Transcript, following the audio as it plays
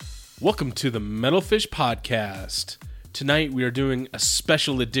Welcome to the Metalfish Podcast. Tonight we are doing a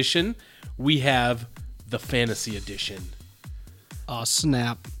special edition. We have the Fantasy Edition. Oh,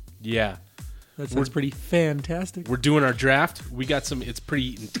 snap. Yeah. That sounds pretty fantastic. We're doing our draft. We got some. It's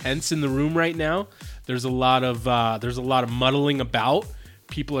pretty intense in the room right now. There's a lot of muddling about.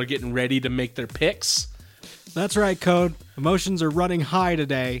 People are getting ready to make their picks. That's right, Code. Emotions are running high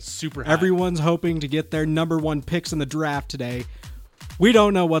today. Super high. Everyone's hoping to get their number one picks in the draft today. We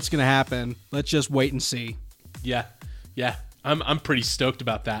don't know what's going to happen. Let's just wait and see. Yeah. I'm pretty stoked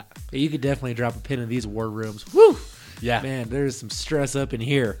about that. You could definitely drop a pin in these war rooms. Woo! Yeah. Man, there's some stress up in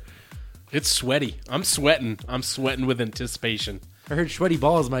here. It's sweaty. I'm sweating. I'm sweating with anticipation. I heard Sweaty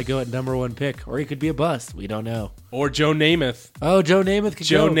Balls might go at number one pick, or he could be a bust. We don't know. Or Joe Namath. Oh, Joe Namath could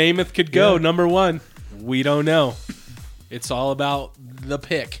go. Joe Namath could go, Yeah. number one. We don't know. It's all about the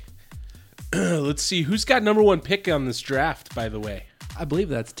pick. Let's see. Who's got number one pick on this draft, by the way? I believe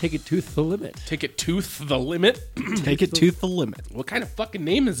that's Take It to the Limit. Take it tooth the limit? Take it to the limit. What kind of fucking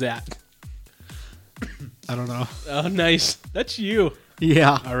name is that? I don't know. Oh, nice. That's you.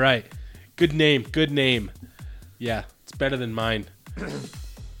 Yeah. All right. Good name. Good name. Yeah, it's better than mine.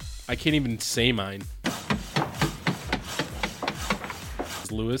 I can't even say mine.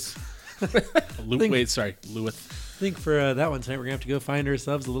 It's Lewis. Wait, sorry. Lewis. I think for that one tonight, we're going to have to go find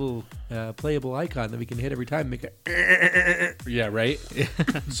ourselves a little playable icon that we can hit every time. Make a. Yeah, right?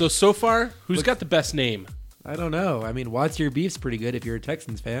 So far, who's got the best name? I don't know. I mean, What's Your Beef's pretty good if you're a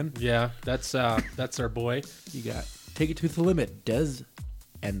Texans fan. Yeah, that's our boy. You got Take It to the Limit, Dez,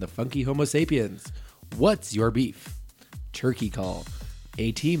 and the Funky Homo Sapiens. What's Your Beef? Turkey Call.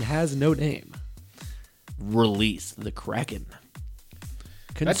 A Team Has No Name. Release the Kraken.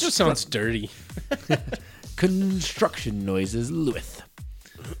 That just sounds dirty. Construction Noises Lewis.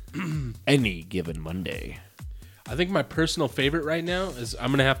 Any Given Monday. I think my personal favorite right now is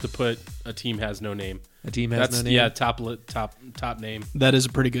I'm gonna have to put A Team Has No Name. A Team Has No Name. Yeah, top name. That is a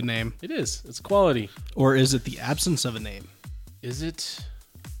pretty good name. It is. It's quality. Or is it the absence of a name? Is it?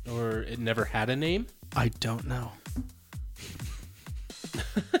 Or it never had a name? I don't know.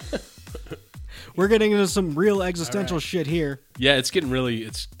 We're getting into some real existential shit here. Yeah, it's getting really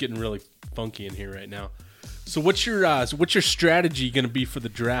funky in here right now. So what's your strategy going to be for the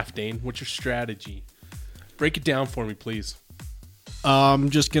draft, Dane? What's your strategy? Break it down for me, please. I'm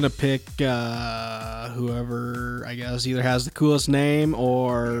just going to pick whoever, I guess, either has the coolest name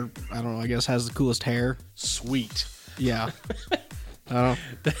or, I don't know, I guess has the coolest hair. Sweet. Yeah. I don't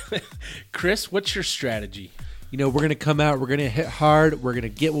know. Chris, what's your strategy? You know, we're going to come out, we're going to hit hard, we're going to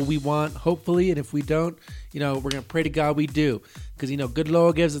get what we want, hopefully, and if we don't, you know, we're going to pray to God we do. Because, you know, good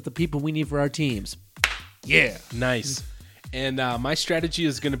Lord gives us the people we need for our teams. Yeah. Nice. And my strategy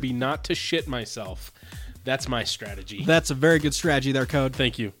is going to be not to shit myself. That's my strategy. That's a very good strategy there, Code.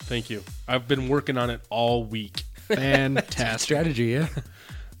 Thank you. I've been working on it all week. Fantastic. Strategy, yeah.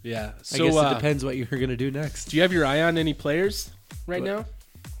 Yeah. I So guess it depends what you're going to do next. do you have your eye on any players right now?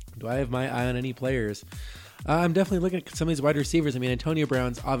 Do I have my eye on any players? I'm definitely looking at some of these wide receivers. I mean, Antonio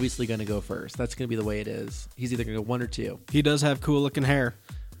Brown's obviously going to go first. That's going to be the way it is. He's either going to go one or two. He does have cool looking hair,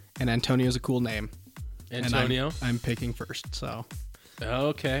 and Antonio's a cool name. Antonio? And I'm picking first, so.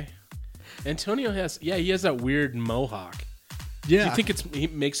 Okay. Antonio has that weird mohawk. Yeah. Do you think he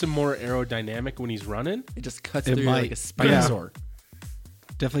makes him more aerodynamic when he's running? It just cuts It through might. like a spider Yeah. sword.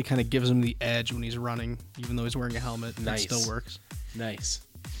 Definitely kind of gives him the edge when he's running, even though he's wearing a helmet. Nice. It still works. Nice.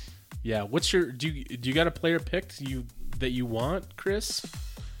 Yeah. What's your do you got a player picked that you want, Chris?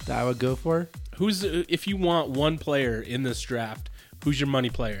 That I would go for Who's if you want one player in this draft, who's your money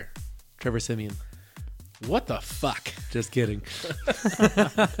player? Trevor Siemian. What the fuck? Just kidding.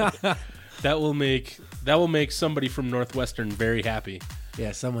 That will make somebody from Northwestern very happy.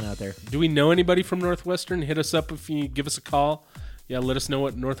 Yeah, someone out there. Do we know anybody from Northwestern? Hit us up if you give us a call. Yeah, let us know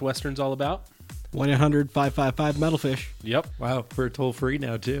what Northwestern's all about. 1-800-555-METALFISH. Yep. Wow, we're toll free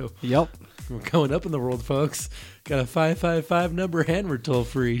now too. Yep. We're going up in the world, folks. Got a 555 number and we're toll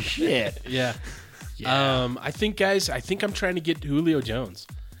free. Shit. Yeah. I think I'm trying to get Julio Jones.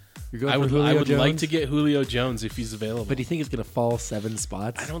 You're going I for would Julio Jones? like to get Julio Jones if he's available. But do you think it's going to fall 7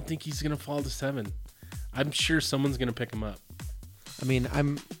 spots? I don't think he's going to fall to 7. I'm sure someone's going to pick him up. I mean,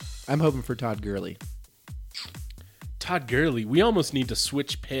 I'm hoping for Todd Gurley. Todd Gurley. We almost need to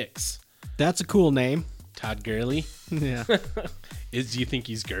switch picks. That's a cool name. Todd Gurley. Yeah. Do you think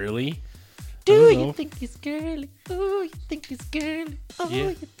he's girly? I don't know. You think he's girly? Oh, you think he's girly? Oh, Yeah.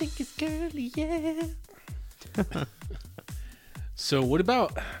 you think he's girly? Yeah. So what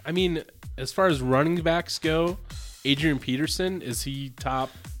about, I mean, as far as running backs go, Adrian Peterson, is he top?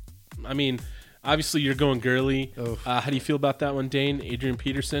 I mean, Obviously, you're going Gurley. Oh. How do you feel about that one, Dane? Adrian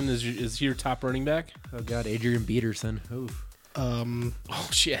Peterson is he your top running back? Oh God, Adrian Peterson. Ooh. Oh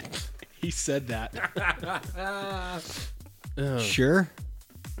shit, he said that. Sure.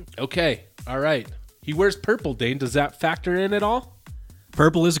 Okay, all right. He wears purple, Dane. Does that factor in at all?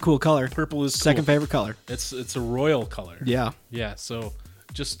 Purple is a cool color. Purple is Second cool. favorite color. It's a royal color. Yeah. Yeah. So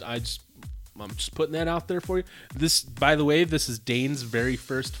I'm just putting that out there for you. This, by the way, this is Dane's very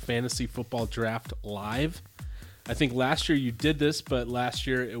first fantasy football draft live. I think last year you did this, but last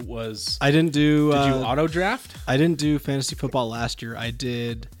year it was. I didn't do. Did you auto draft? I didn't do fantasy football last year. I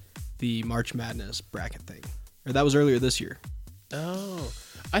did the March Madness bracket thing, or that was earlier this year. Oh,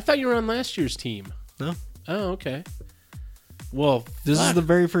 I thought you were on last year's team. No, Oh, okay. Well, this is the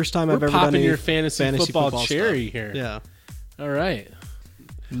very first time we're I've ever done popping any your fantasy football cherry stuff. here. Yeah. All right.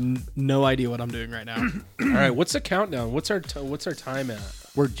 No idea what I'm doing right now. All right. What's the countdown? What's our time at?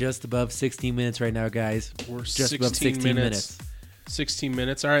 We're just above 16 minutes right now, guys. We're just above 16 minutes. 16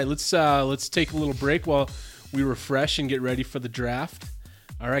 minutes. All right. Let's take a little break while we refresh and get ready for the draft.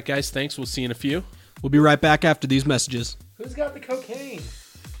 All right, guys. Thanks. We'll see you in a few. We'll be right back after these messages. Who's got the cocaine?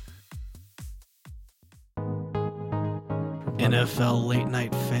 NFL Late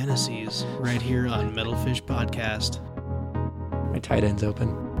Night Fantasies, right here on Metalfish Podcast. My tight end's open.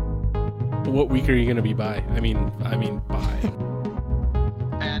 What week are you going to be by? I mean, by.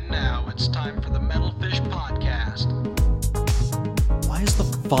 And now it's time for the Metalfish Podcast. Why is the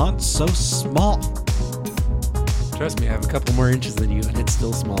font so small? Trust me, I have a couple more inches than you, and it's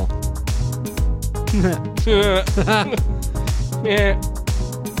still small. Yeah.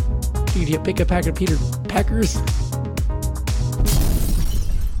 Dude, you pick a pack of Peter Packers?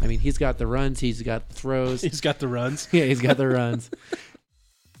 I mean, he's got the runs, he's got the throws. He's got the runs. Yeah, he's got the runs.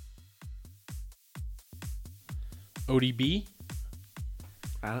 ODB?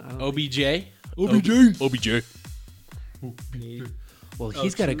 I don't OBJ? OBJ. Well,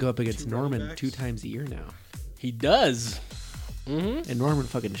 he's got to go up two against running Norman backs? 2 times a year now. He does. Mm-hmm. And Norman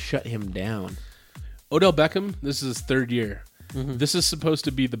fucking shut him down. Odell Beckham, this is his third year. This is supposed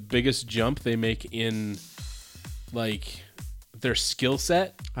to be the biggest jump they make in, like, their skill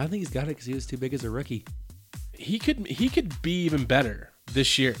set. I think he's got it because he was too big as a rookie. He could be even better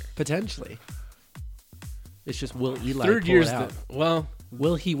this year. Potentially. It's just, will Eli Third pull year's it out? well,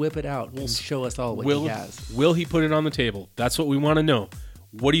 Will he whip it out and show us all what he has? will he put it on the table? That's what we want to know.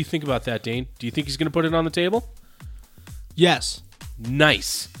 What do you think about that, Dane? Do you think he's going to put it on the table? Yes.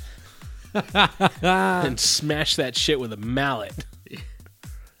 Nice. And smash that shit with a mallet.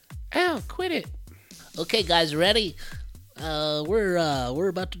 Ow, quit it. Okay, guys, ready? We're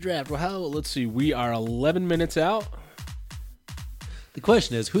about to draft. Let's see. We are 11 minutes out. The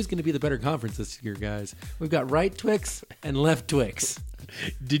question is, who's going to be the better conference this year, guys? We've got right Twix and left Twix.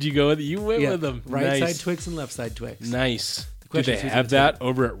 Did you go with it? You went with them. Right Nice. side Twix and left side Twix. Nice. Do question they is who's have gonna that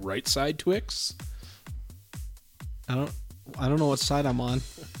over at right side Twix? I don't know what side I'm on.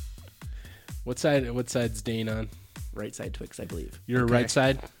 What side's Dane on? Right side Twix, I believe. You're Okay. right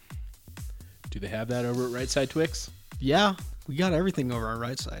side? Do they have that over at right side Twix? Yeah, we got everything over our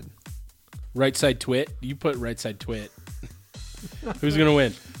right side. Right side twit? You put right side twit. Who's going to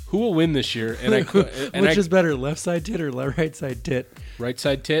win? Who will win this year? And Which is better, left side tit or right side tit? right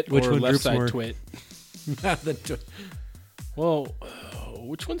side tit Which or one left droops side more? twit? The tw- Well,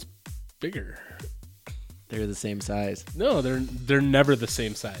 which one's bigger? They're the same size. No, they're never the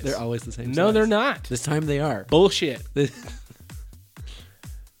same size. They're always the same size. No, they're not. This time they are. Bullshit.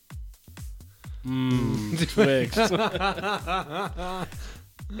 Twix.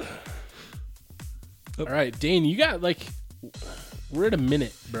 All right, Dane, you got we're at a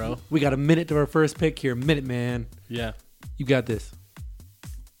minute, bro. We got a minute to our first pick here. Minute, man. Yeah. You got this.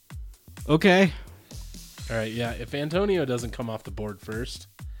 Okay. All right, yeah. If Antonio doesn't come off the board first,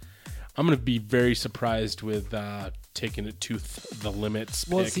 I'm going to be very surprised with taking it to the limits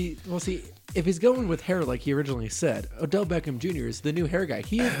pick. Well, see, if he's going with hair like he originally said, Odell Beckham Jr. is the new hair guy.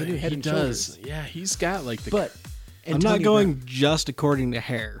 He is the new head he and does. shoulders. Yeah, he's got the. But I'm not going just according to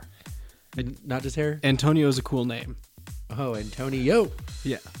hair. And not just hair. Antonio is a cool name. Oh, Antonio.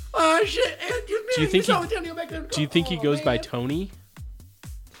 Yeah. Oh shit! Do you think he goes by Tony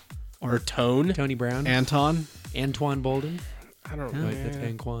or Tone? Tony Brown? Anton. Antoine Bolden? I don't know. Wait, that's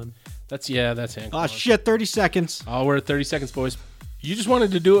Anquan. That's Anquan. Oh shit! 30 seconds. Oh, we're at 30 seconds, boys. You just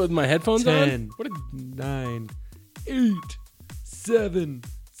wanted to do it with my headphones 10, on? What a 9, 8, 7,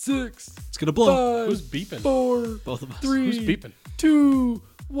 6, It's gonna blow. 5, Who's beeping? 4, Both of us. 3, Who's beeping? 2,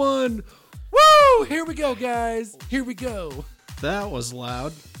 1. Woo! Here we go, guys. Here we go. That was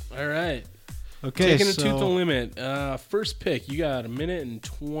loud. All right. Okay, Taking it to the so limit. First pick. You got a minute and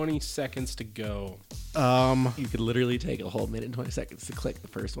 20 seconds to go. You could literally take a whole minute and 20 seconds to click the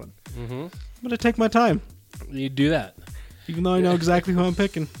first one. I'm gonna take my time, You do that. even though I know exactly who I'm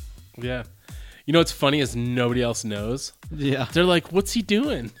picking. Yeah. You know what's funny is nobody else knows. Yeah. They're like, "What's he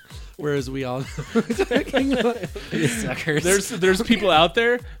doing?" Whereas we all you suckers. There's people out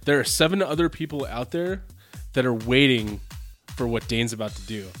there. There are 7 other people out there that are waiting for what Dane's about to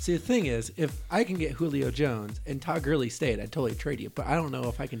do. See, the thing is, if I can get Julio Jones and Todd Gurley stayed, I'd totally trade you. But I don't know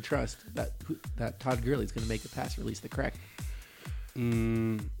if I can trust that Todd Gurley's going to make the pass release the correct.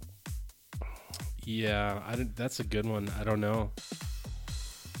 Yeah, that's a good one. I don't know.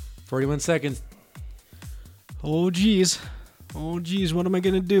 41 seconds. Oh geez, what am I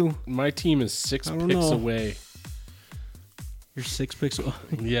gonna do? My team is 6 I don't picks know. away. You're 6 picks.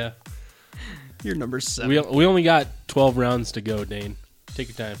 Yeah. You're number 7. We only got 12 rounds to go, Dane. Take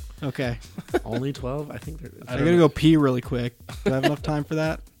your time. Okay. Only 12? I think they're. I I'm don't gonna know. go pee really quick. Do I have enough time for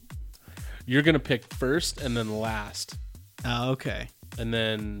that? You're going to pick first and then last. Okay. And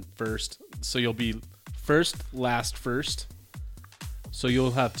then first. So you'll be first, last, first. So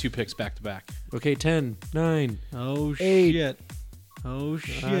you'll have 2 picks back to back. Okay, 10, 9. Oh 8. shit. Oh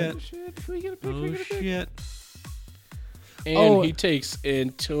shit. Who you gonna pick? Oh shit. And Oh. he takes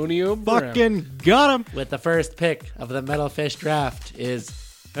Antonio Brown. Fucking got him. With the first pick of the Metal Fish draft is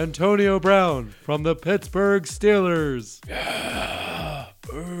Antonio Brown from the Pittsburgh Steelers.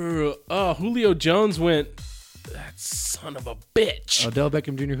 Julio Jones went. That son of a bitch. Odell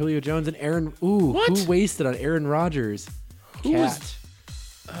Beckham Jr., Julio Jones, and Aaron. Ooh, What? who wasted on Aaron Rodgers? Who was- Cat.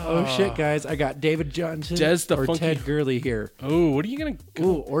 Oh shit, guys! I got David Johnson Dez the or funky- Ted Gurley here. Oh, what are you going to go?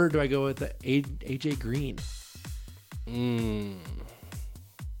 Ooh, or do I go with the AJ Green?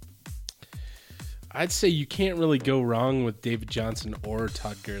 I'd say you can't really go wrong with David Johnson or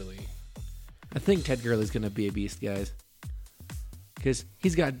Todd Gurley. I think Ted Gurley's gonna be a beast, guys, because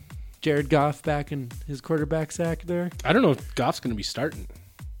he's got Jared Goff back in his quarterback sack there. I don't know if Goff's going to be starting.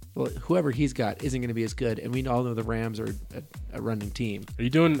 Well, whoever he's got isn't going to be as good, and we all know the Rams are a running team. Are you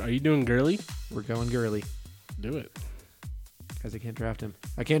doing Gurley? We're going Gurley Do it. because I can't draft him.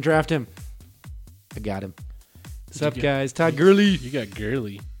 I can't draft him. I got him. What's You up, got- guys? Todd Gurley. You got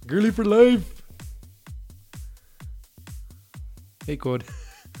Gurley. Gurley for life. Hey, Code.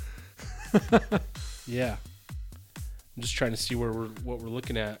 Yeah. I'm just trying to see what we're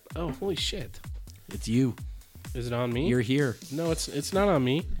looking at. Oh, holy shit. It's you. Is it on me? You're here. No, it's not on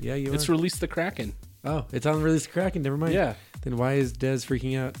me. Yeah, you It's are. Release the Kraken. Oh, it's on Release Kraken. Never mind. Yeah. Then why is Dez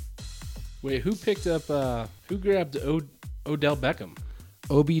freaking out? Wait, who picked up who grabbed Odell Beckham?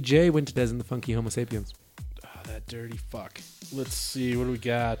 OBJ went to Dez in the Funky Homo Sapiens. Oh, that dirty fuck. Let's see, what do we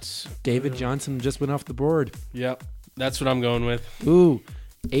got? David Johnson just went off the board. Yep. That's what I'm going with. Ooh,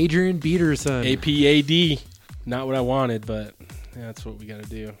 Adrian Peterson. APAD. Not what I wanted, but that's what we got to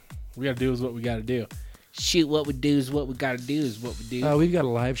do. What we got to do is what we got to do. Shoot, what we do is what we gotta do is what we do. We've got a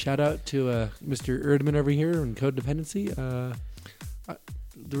live shout out to Mr. Erdman over here in Codependency.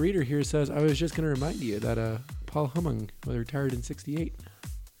 The reader here says, I was just going to remind you that Paul Humming was retired in 68.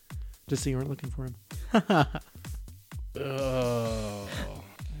 Just so you weren't looking for him. Oh.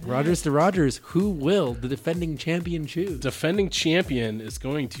 Rogers to Rogers. Who will the defending champion choose? Defending champion is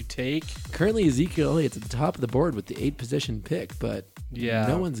going to take. Currently, Ezekiel Elliott's at the top of the board with the 8th position pick, but Yeah.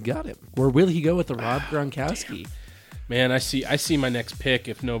 no one's got him. Or will he go with the Rob Gronkowski? Man, I see my next pick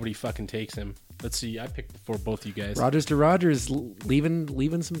if nobody fucking takes him. Let's see. I picked before both you guys. Rogers to Rogers,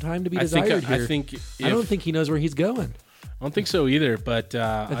 leaving some time to be I think desired here. I think I don't think he knows where he's going. I don't think so either. But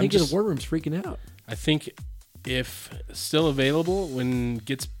I think the war room's freaking out. I think if still available when it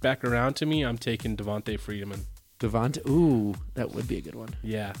gets back around to me, I'm taking Devontae Freeman. Devonta, ooh, that would be a good one.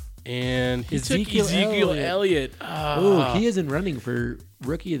 Yeah, and he Ezekiel took Ezekiel Elliott. Ooh, he isn't running for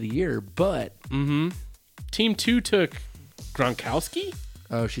Rookie of the Year, but Team 2 took Gronkowski.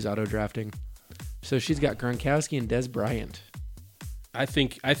 oh, she's auto drafting, so she's got Gronkowski and Des Bryant. I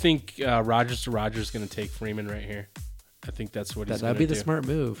think Rogers to Rogers is going to take Freeman right here. I think that's what he's going That'd to be do. the smart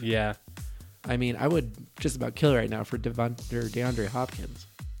move. Yeah. I mean, I would just about kill right now for DeAndre Hopkins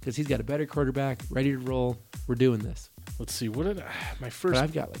because he's got a better quarterback, ready to roll. We're doing this. Let's see. What did my But first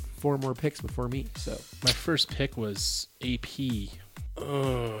I've got like 4 more picks before me, so my first pick was AP.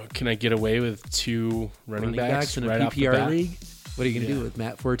 Can I get away with 2 running backs in a right off the PPR bat? league. What are you gonna Yeah. do with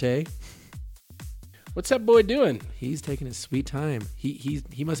Matt Forte? What's that boy doing? He's taking his sweet time.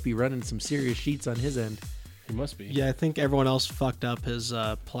 He must be running some serious sheets on his end. He must be. Yeah, I think everyone else fucked up his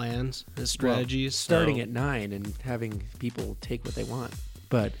plans, his strategies. Starting so- at 9 and having people take what they want.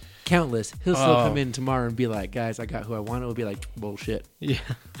 but countless. He'll still Oh. come in tomorrow and be like, guys, I got who I want. It'll be like, bullshit. Yeah.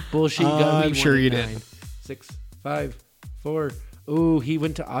 Bullshit. You got who I'm you sure wanted. you did. 9, 6, 5, 4. Ooh, he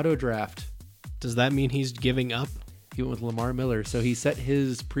went to auto draft. Does that mean he's giving up? He went with Lamar Miller. So he set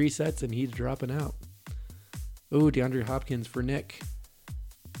his presets and he's dropping out. Ooh, DeAndre Hopkins for Nick.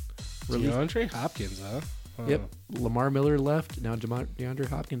 Release- DeAndre Hopkins, huh? Yep. Lamar Miller left. Now DeAndre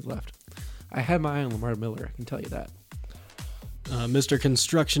Hopkins left. I had my eye on Lamar Miller. I can tell you that. Mr.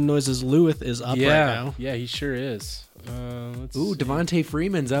 Construction Noises Lewis is up Yeah, right now. yeah, he sure is. Let's Ooh, see. Devontae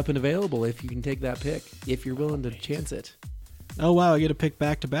Freeman's up and available if you can take that pick. If you're willing to chance it. Oh, wow. I get a pick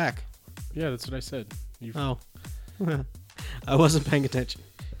back to back. Yeah, that's what I said. Oh. I wasn't paying attention.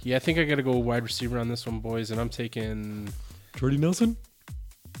 Yeah, I think I got to go wide receiver on this one, boys, and I'm taking Jordy Nelson?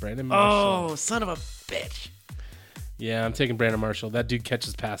 Brandon Marshall. Oh, son of a bitch. Yeah, I'm taking Brandon Marshall. That dude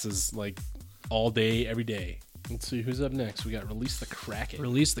catches passes like all day, every day. Let's see who's up next. We got Release the Kraken.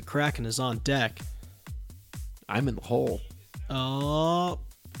 Release the Kraken is on deck. I'm in the hole. Oh.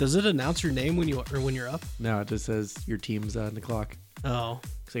 Does it announce your name when you're up? No, it just says your team's on the clock. Oh.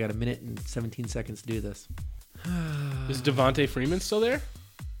 Because I got a minute and 17 seconds to do this. Is Devontae Freeman still there?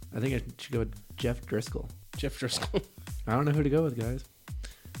 I think I should go with Jeff Driscoll. Jeff Driscoll. I don't know who to go with, guys.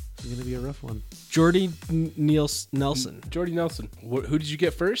 It's going to be a rough one. Jordy Nelson. Jordy Nelson. Who did you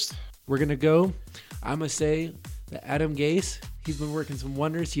get first? We're going to go. I'm going to say that Adam Gase, he's been working some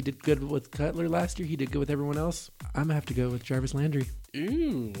wonders. He did good with Cutler last year. He did good with everyone else. I'm going to have to go with Jarvis Landry.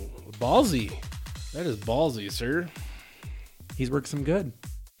 Ooh, ballsy. That is ballsy, sir. He's worked some good.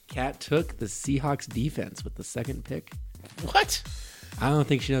 Kat took the Seahawks defense with the second pick. What? I don't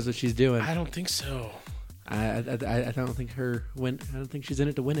think she knows what she's doing. I don't think so. I don't think I don't think she's in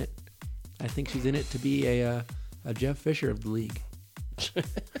it to win it. I think she's in it to be a Jeff Fisher of the league.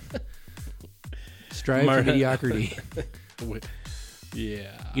 Strive for mediocrity.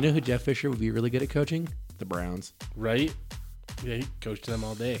 Yeah. You know who Jeff Fisher would be really good at coaching? The Browns. Right? Yeah, he coached them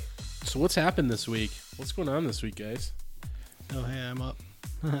all day. So what's happened this week? What's going on this week, guys? Oh, hey, I'm up.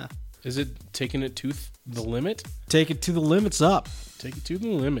 Is it taking it to the limit? Take it to the limits up. Take it to the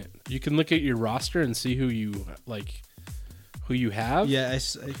limit. You can look at your roster and see who you have. Yeah,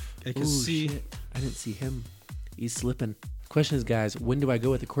 I can Ooh, see. shit. I didn't see him. He's slipping. Question is, guys, when do I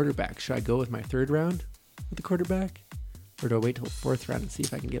go with the quarterback? Should I go with my third round with the quarterback? Or do I wait till the fourth round and see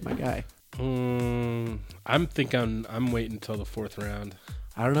if I can get my guy? I'm waiting until the fourth round.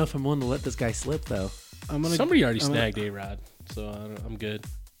 I don't know if I'm willing to let this guy slip, though. Somebody already snagged A-Rod, so I'm good.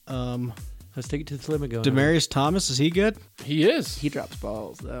 Let's take it to the limit. Go. Demarius Thomas, is he good? He is. He drops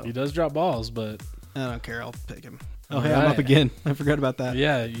balls, though. He does drop balls, but I don't care. I'll pick him. Oh, All hey, I'm right. up again. I forgot about that.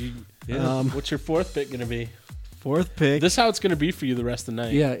 yeah. Yeah. What's your fourth pick going to be? Fourth pick. This is how it's going to be for you the rest of the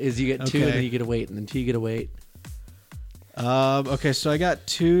night. Yeah, is you get two and Okay. then you get to wait, and then two you get to wait. Okay, so I got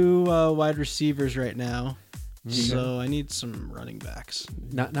two wide receivers right now. So I need some running backs.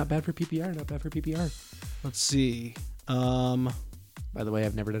 Not bad for PPR. Not bad for PPR. Let's see. By the way,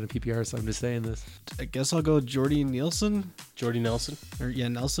 I've never done a PPR, so I'm just saying this. I guess I'll go Jordy Nielsen. Jordy Nelson. Or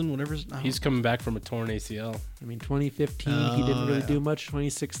Nelson, whatever. He's coming back from a torn ACL. I mean, 2015, he didn't really yeah. do much.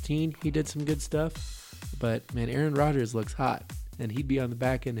 2016, he did some good stuff. But, man, Aaron Rodgers looks hot, and he'd be on the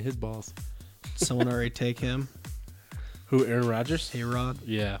back end of his balls. Someone already take him. Who, Aaron Rodgers? Hey-Rod.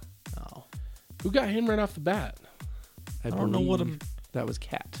 Yeah. Oh. Who got him right off the bat? I don't know what believe that was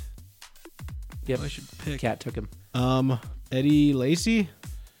Cat. Yep, I should pick. Cat took him. Eddie Lacy.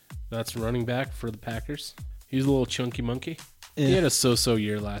 That's running back for the Packers. He's a little chunky monkey. He Yeah. had a so-so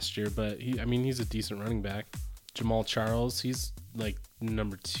year last year, but he's a decent running back. Jamal Charles, he's like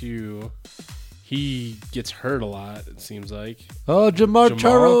number 2. He gets hurt a lot, it seems like. Oh, Jamal Jamal?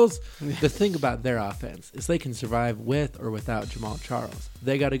 Charles! The thing about their offense is they can survive with or without Jamal Charles.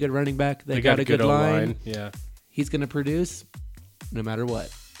 They got a good running back. They got a good line. O-line. Yeah. He's going to produce no matter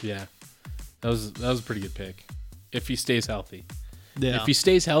what. Yeah. That was a pretty good pick. If he stays healthy. Yeah. If he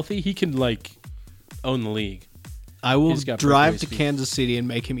stays healthy, he can like own the league. I will He's got drive breakaway to speed. Kansas City and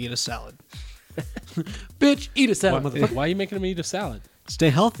make him eat a salad. Bitch, eat a salad, motherfucker. Why are you making him eat a salad? Stay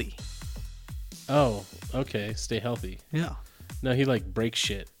healthy. Oh, okay. Stay healthy. Yeah. No, he like breaks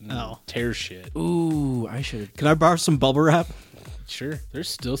shit. And Oh. tears shit. Ooh, I should have. Can I borrow some bubble wrap? Sure. There's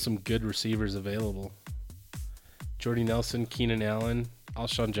still some good receivers available. Jordy Nelson, Keenan Allen,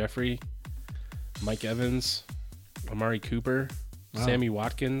 Alshon Jeffrey, Mike Evans, Amari Cooper, Wow. Sammy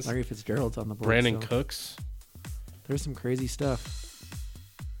Watkins, Larry Fitzgerald's on the board. Brandon so Cooks, There's some crazy stuff.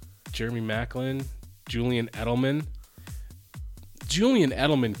 Jeremy Maclin, Julian Edelman. Julian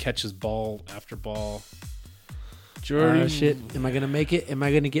Edelman catches ball after ball. Jordy Shit. Am I going to make it? Am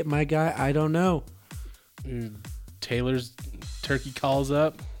I going to get my guy? I don't know. Taylor's Turkey calls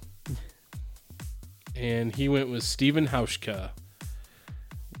up, and he went with Steven Hauschka.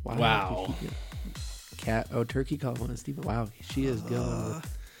 Wow. Turkey call one. Steven. Wow, she is going.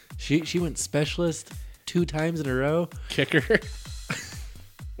 With, she went specialist 2 times in a row. Kicker.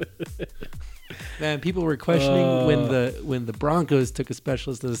 Man, people were questioning when the Broncos took a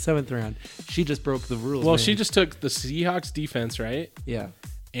specialist in the 7th round. She just broke the rules. Well, man. she just took the Seahawks defense, right? Yeah.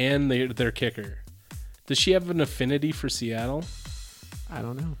 And their kicker. Does she have an affinity for Seattle? I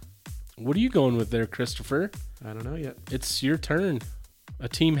don't know. What are you going with there, Christopher? I don't know yet. It's your turn. A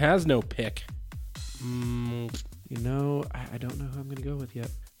team has no pick. You know, I don't know who I'm going to go with yet.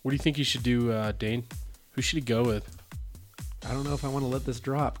 What do you think you should do, Dane? Who should he go with? I don't know if I want to let this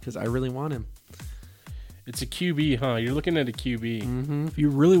drop because I really want him. It's a QB, huh? You're looking at a QB. Mm-hmm. If you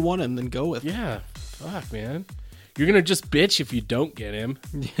really want him, then go with him. Yeah. Fuck, man. You're going to just bitch if you don't get him.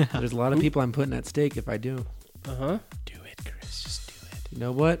 Yeah. There's a lot of people I'm putting at stake if I do. Uh-huh. Do it, Chris. Just do it. You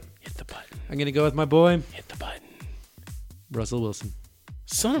know what? Hit the button. I'm going to go with my boy, Hit the button. Russell Wilson.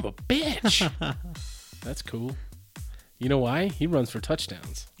 Son of a bitch. That's cool. You know why? He runs for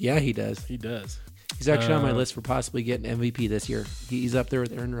touchdowns. Yeah, he does. He does. He's actually on my list for possibly getting MVP this year. He's up there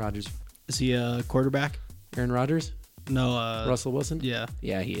with Aaron Rodgers. Is he a quarterback? Aaron Rodgers? No. Russell Wilson? Yeah.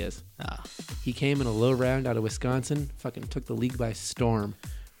 Yeah, he is. Ah, He came in a low round out of Wisconsin. Fucking took the league by storm.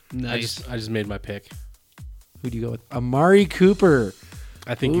 nice. I just made my pick. Who do you go with? Amari Cooper.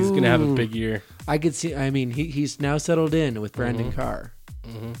 I think he's going to have a Ooh. big year. I could see. I mean, he's now settled in with Brandon Carr.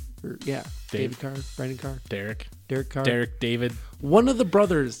 Or, yeah, David Carr, Brandon Carr, Derek, David. One of the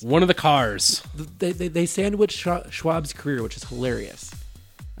brothers. One of the cars. They sandwiched Schwab's career, which is hilarious.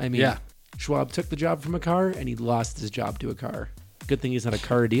 I mean, Yeah. Schwab took the job from a car, and he lost his job to a car. Good thing he's not a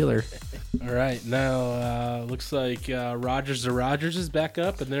car dealer. All right. Now, looks like Rogers is back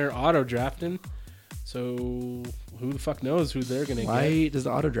up, and they're auto-drafting. So, who the fuck knows who they're going to get? Why does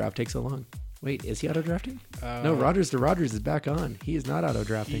the auto draft take so long? Wait, is he auto drafting? No, Rogers is back on. He is not auto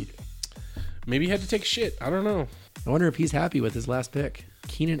drafting. Maybe he had to take shit. I don't know. I wonder if he's happy with his last pick.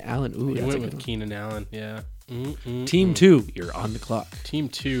 Keenan Allen. Ooh, He that's a went good with one. Keenan Allen. Yeah. Team 2, you're on the clock. Team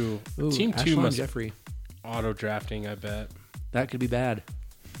 2. Ooh, Team 2 Ashlon must Jeffrey. auto-drafting, I bet. That could be bad.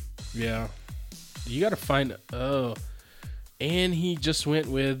 Yeah. You got to find... Oh. And he just went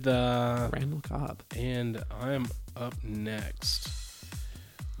with... Randall Cobb. and I'm up next.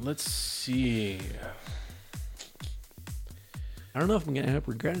 Let's see. I don't know if I'm going to end up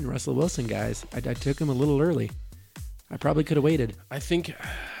regretting Russell Wilson, guys. I took him a little early. I probably could have waited. I think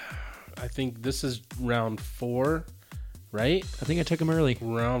this is round 4, right? I think I took him early.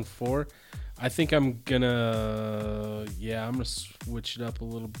 Round 4. I think I'm gonna switch it up a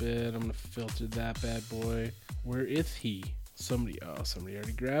little bit. I'm gonna filter that bad boy. Where is he? Somebody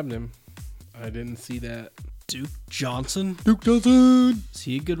already grabbed him. I didn't see that. Duke Johnson. Johnson. Is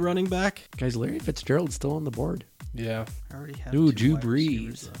he a good running back? Guys, Larry Fitzgerald's still on the board. Yeah. I already have. Ooh, two Drew wide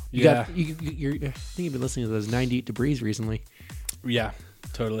receivers, Brees. though. I think you've been listening to those 98 Debris recently. Yeah,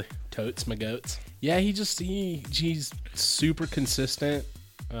 totally. Totes my goats. Yeah, he's super consistent.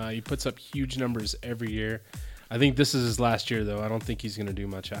 He puts up huge numbers every year. I think this is his last year, though. I don't think he's going to do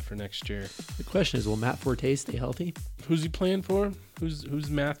much after next year. The question is, will Matt Forte stay healthy? Who's he playing for? Who's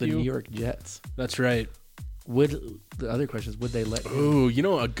Matthew? The New York Jets. That's right. The other question is, would they let him?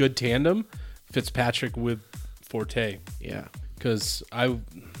 Ooh, a good tandem? Fitzpatrick with Forte. Yeah. Because I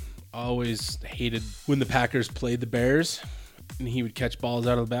always hated when the Packers played the Bears and he would catch balls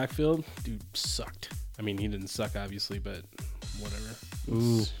out of the backfield. Dude sucked. I mean, he didn't suck, obviously, but whatever.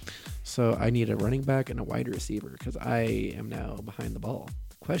 Ooh. So I need a running back and a wide receiver because I am now behind the ball.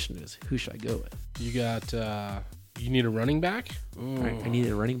 The question is, who should I go with? You got, you need a running back? All right, I need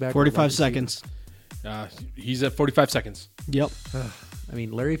a running back. and a 45 wide receiver. seconds. He's at 45 seconds. Yep. I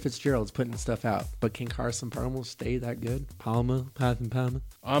mean, Larry Fitzgerald's putting stuff out, but can Carson Palmer stay that good? Palmer.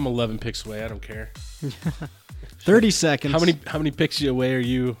 I'm 11 picks away. I don't care. 30 seconds. How many picks away are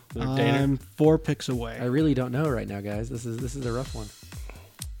you, Dana? I'm 4 picks away. I really don't know right now, guys. This is a rough one.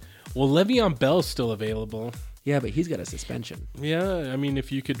 Well, Le'Veon Bell's still available. Yeah, but he's got a suspension. Yeah, I mean,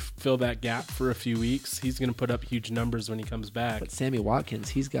 if you could fill that gap for a few weeks, he's going to put up huge numbers when he comes back. But Sammy Watkins,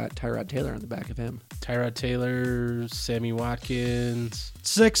 he's got Tyrod Taylor on the back of him. Tyrod Taylor, Sammy Watkins.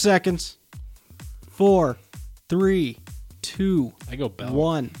 6 seconds. 4, 3, 2, I go Bell.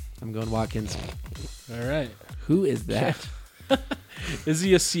 1. I'm going Watkins. All right. Who is that? Is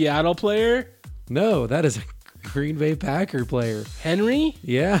he a Seattle player? No, that is a Green Bay Packer player. Henry?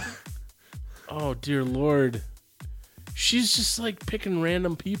 Yeah. Oh, dear Lord. She's just like picking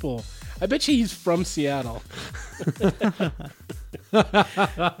random people. I bet you he's from Seattle.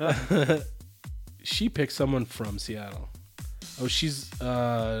 She picked someone from Seattle. Oh, she's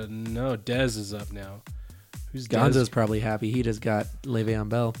no. Dez is up now. Who's Gonzo's Dez? probably happy. He just got Le'Veon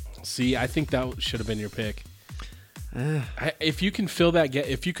Bell. See, I think that should have been your pick. If you can fill that gap,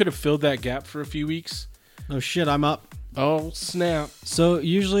 if you could have filled that gap for a few weeks. Oh shit, I'm up. Oh snap! So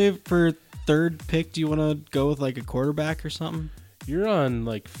usually for third pick, do you want to go with like a quarterback or something? You're on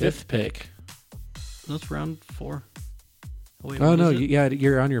like fifth pick. That's round 4. Oh, wait, Oh what no, is it?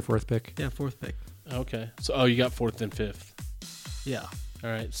 you're on your 4th pick. Yeah, 4th pick. Okay, so you got 4th and 5th. Yeah. All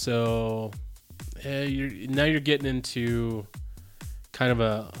right, so you're getting into kind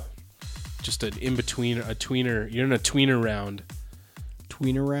of just an in between, a tweener. You're in a tweener round.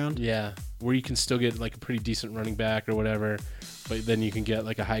 Tweener round? Yeah, where you can still get like a pretty decent running back or whatever, but then you can get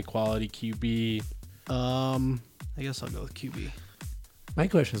like a high quality QB. I guess I'll go with QB. My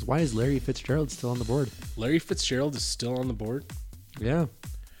question is, why is Larry Fitzgerald still on the board? Larry Fitzgerald is still on the board. Yeah,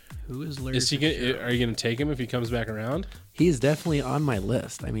 Who is Larry? Are you going to take him if he comes back around? he's definitely on my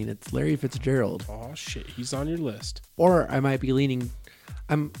list. I mean, it's Larry Fitzgerald, Oh shit, he's on your list. or I might be leaning.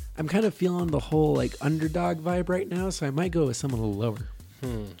 I'm kind of feeling the whole like underdog vibe right now, so I might go with someone a little lower.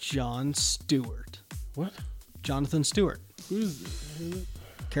 John Stewart. What? Jonathan Stewart. Who's?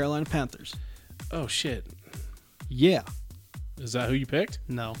 Carolina Panthers. Oh shit, Yeah. is that who you picked?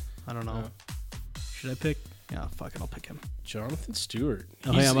 No, I don't know. Should I pick? Yeah, fuck it. I'll pick him. Jonathan Stewart.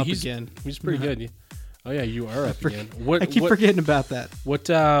 Oh, hey, I'm up again. He's pretty good. Oh yeah, you are up again. What? I keep what, forgetting about that. What?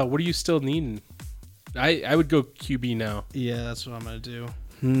 What are you still needing? I would go QB now. Yeah, that's what I'm gonna do.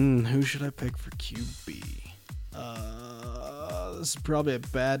 Who should I pick for QB? This is probably a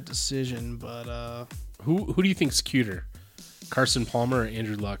bad decision, but Who do you think's cuter? Carson Palmer or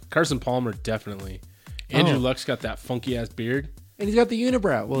Andrew Luck? Carson Palmer definitely. Andrew Luck's got that funky ass beard. And he's got the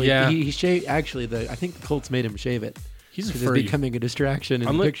unibrow. Well, Yeah. he shaved. Actually, I think the Colts made him shave it. He's a Because it's furry. becoming a distraction in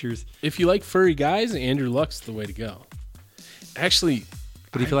Unlike- pictures. If you like furry guys, Andrew Luck's the way to go. Actually,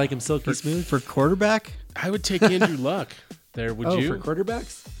 But do you feel like him silky smooth? for quarterback, I would take Andrew Luck. There, would you? For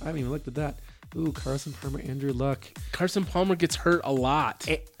quarterbacks? I haven't even looked at that. Ooh, Carson Palmer, Andrew Luck. Carson Palmer gets hurt a lot.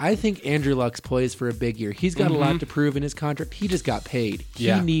 I think Andrew Luck's poised for a big year. He's got a lot to prove in his contract. He just got paid.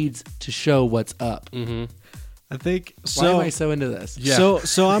 Yeah. He needs to show what's up. I think. Why So am I so into this? Yeah.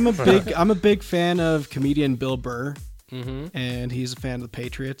 So I'm a big fan of comedian Bill Burr, and he's a fan of the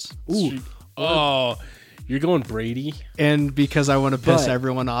Patriots. Ooh. Oh, you're going Brady? And because I want to piss But-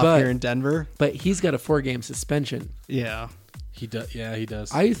 everyone off but- here in Denver. But he's got a 4-game suspension. Yeah, He does. Yeah, he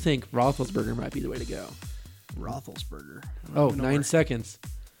does. I think Roethlisberger might be the way to go. Roethlisberger. I don't Oh, even know 9 where- seconds.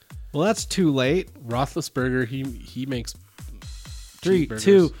 Well, that's too late. Roethlisberger, he makes 3, cheeseburgers.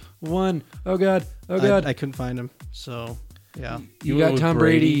 2, 1. Oh God! Oh God! I couldn't find him. So yeah, you went got with Tom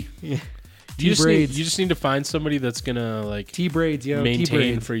Brady. Brady. You T-braids. just need to find somebody that's gonna like T braids, yo. T maintain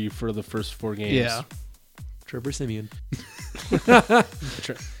braids. for you for the first 4 games. yeah. Trevor Simeon.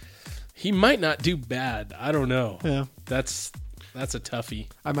 He might not do bad. I don't know. Yeah. That's a toughie.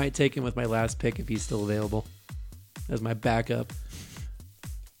 I might take him with my last pick if he's still available as my backup.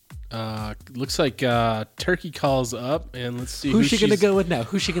 Looks like Turkey calls up, and let's see Who's she going to she's- go with now?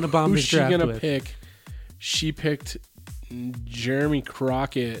 Who's she going to bomb Who's this she draft gonna with? pick? She picked Jeremy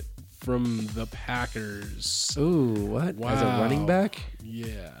Crockett from the Packers. Ooh, what? As a Wow. running back?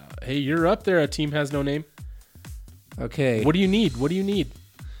 Yeah. Hey, you're up there. A team has no name. Okay. What do you need? What do you need?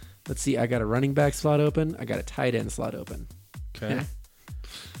 Let's see. I got a running back slot open. I got a tight end slot open. Okay.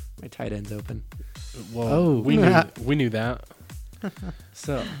 My tight end's open. Well, Oh. we knew that.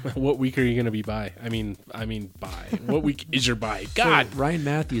 So, What week are you going to be by? I mean, by. What week is your bye? God. so Ryan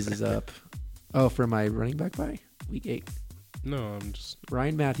Matthews is up. Oh, for my running back bye? Week 8. No, I'm just.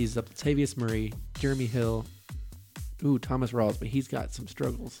 Ryan Matthews is up. Latavius Murray, Jeremy Hill. Ooh, Thomas Rawls, but he's got some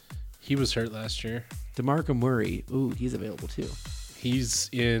struggles. He was hurt last year. DeMarco Murray. Ooh, he's available too. He's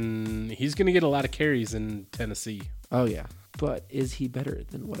going to get a lot of carries in Tennessee. Oh, yeah. But is he better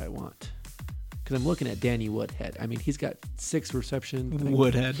than what I want? Because I'm looking at Danny Woodhead. I mean, he's got 6 reception.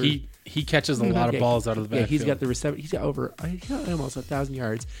 Woodhead. He catches a lot of balls out of the Yeah, backfield. he's got the reception. He's got almost 1,000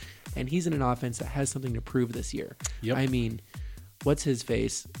 yards, and he's in an offense that has something to prove this year. Yep. I mean, what's his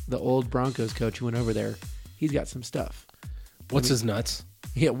face? The old Broncos coach who went over there. He's got some stuff. What's his nuts?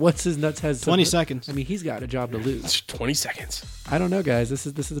 Yeah, what's his nuts has 20 some- seconds. I mean, he's got a job to lose. 20 seconds. I don't know, guys. This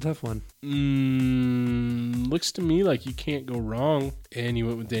is a tough one. Looks to me like you can't go wrong. And you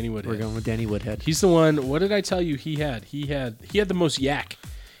went with Danny Woodhead. We're going with Danny Woodhead. He's the one. What did I tell you? He had the most yak.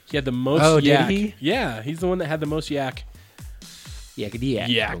 He had the most Oh, did yak. he? Yeah, he's the one that had the most yak. Yakety yak.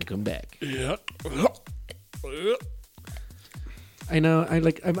 Yak. Don't come back. Yeah. I know. I'm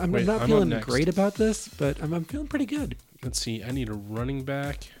Wait, not I'm feeling up next. great about this, but I'm feeling pretty good. Let's see. I need a running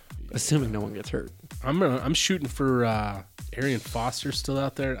back. Assuming no one gets hurt. I'm shooting for Arian Foster's still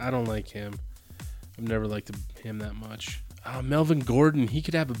out there. I don't like him. I've never liked him that much. Melvin Gordon, he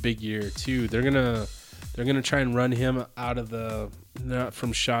could have a big year too. They're gonna try and run him out of not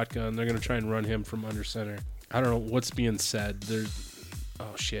from shotgun. They're gonna try and run him from under center. I don't know what's being said.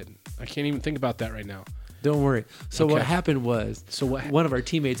 Oh shit, I can't even think about that right now. Don't worry. So Okay. what happened was, what one of our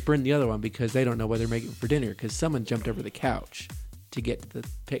teammates burned the other one because they don't know what they're making for dinner because someone jumped over the couch to get to the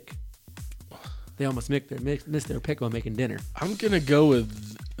pick. They almost missed their pick while making dinner. I'm gonna go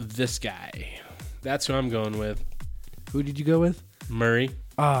with this guy. That's who I'm going with. Who did you go with? Murray.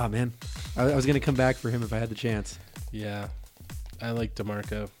 Ah, man. I was going to come back for him if I had the chance. Yeah, I like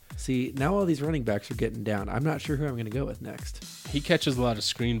DeMarco. See, now all these running backs are getting down. I'm not sure who I'm going to go with next. He catches a lot of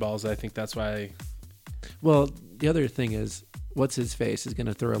screen balls. I think that's why. Well, the other thing is, what's his face is going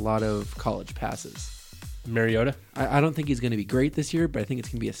to throw a lot of college passes. Mariota. I don't think he's going to be great this year, but I think it's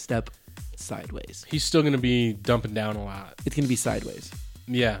going to be a step sideways. He's still gonna be dumping down a lot. It's going to be sideways.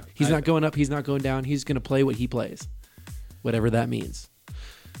 Yeah, He's not going up. He's not going down. He's going to play what he plays, whatever that means.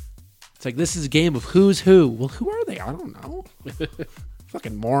 It's like this is a game of who's who. Well, who are they? I don't know.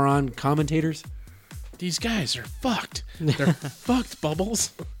 Fucking moron commentators. These guys are fucked. They're fucked,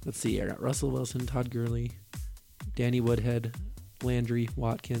 Bubbles. Let's see. I got Russell Wilson, Todd Gurley, Danny Woodhead, Landry,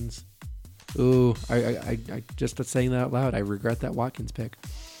 Watkins. Ooh, I just saying that out loud. I regret that Watkins pick.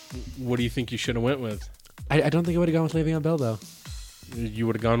 What do you think you should have went with? I don't think I would have gone with Le'Veon Bell though. You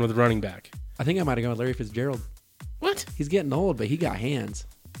would have gone with running back. I think I might have gone with Larry Fitzgerald. What? He's getting old, but he got hands.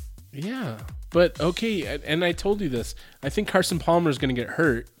 Yeah, but okay. And I told you this. I think Carson Palmer is going to get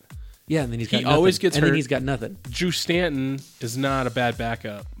hurt. Yeah, and then He nothing. always gets and hurt. then he's got nothing. Drew Stanton is not a bad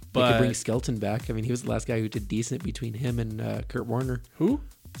backup, They but could bring Skelton back. I mean, he was the last guy who did decent between him and Kurt Warner. who?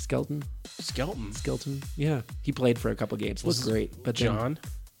 Skelton. Skelton. Yeah, he played for a couple games. Looked great, but then, John.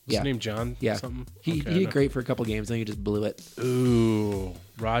 Was Yeah. his name John? yeah, Something. he Okay, did great for a couple games. Then he just blew it. Ooh,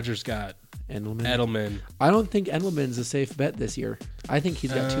 Rogers got Edelman. Edelman. I don't think Edelman's a safe bet this year. I think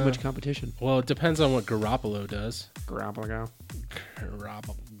he's got too much competition. Well, it depends on what Garoppolo does. Garoppolo.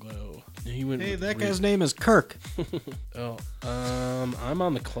 Garoppolo. He went. Hey, with that Reed. guy's name is Kirk. Oh, I'm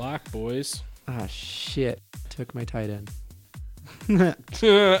on the clock, boys. Ah, shit. Took my tight end.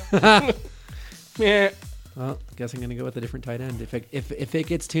 Yeah. Well, I guess I'm going to go with a different tight end. If it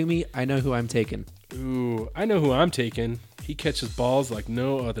gets to me, I know who I'm taking. Ooh, I know who I'm taking. He catches balls like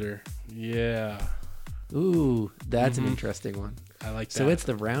no other. Yeah, Ooh, that's an interesting one. I like that. So it's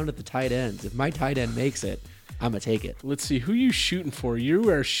the round of the tight ends. If my tight end makes it, I'm going to take it. Let's see who you shooting for.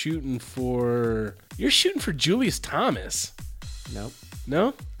 You're shooting for Julius Thomas. Nope.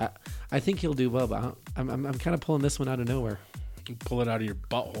 No, I think he'll do well, but I'm kind of pulling this one out of nowhere. you pull it out of your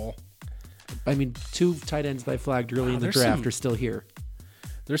butthole. I mean, two tight ends that I flagged early Wow, in the there's draft some- are still here.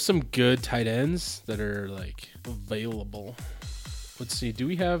 There's some good tight ends that are like available. Let's see. Do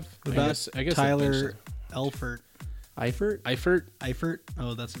we have? What about I guess Tyler Elfert? Eifert, Eifert.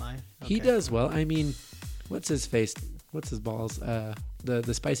 Oh, that's an I. he Okay. does well. I mean, what's his face? What's his balls?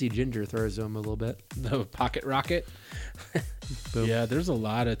 The spicy ginger throws to him a little bit. The pocket rocket. Boom. Yeah, there's a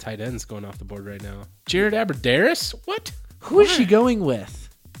lot of tight ends going off the board right now. Jared Abbrederis? What? Who is she going with?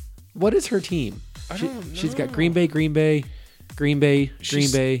 What is her team? I She- don't She's got know. Green Bay,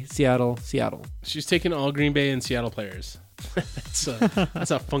 Seattle. She's taking all Green Bay and Seattle players. that's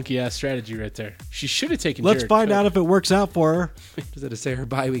a funky ass strategy right there. She should have taken. Let's Jared find Cook. out if it works out for her. Does that say her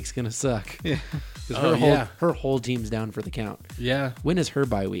bye week's gonna suck? Yeah. 'Cause Oh, yeah. her whole team's down for the count. Yeah, When is her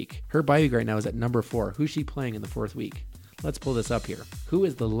bye week? Her bye week right now is at number 4. Who's she playing in the 4th week? Let's pull this up here. Who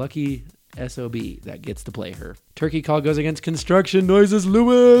is the lucky SOB that gets to play her? Turkey call goes against Construction Noises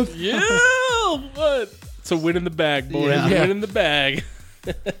Lewis. yeah. What? It's a win in the bag, boys. Yeah. Win in the bag.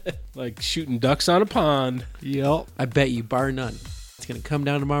 Like shooting ducks on a pond. Yep. I bet you, bar none. It's gonna come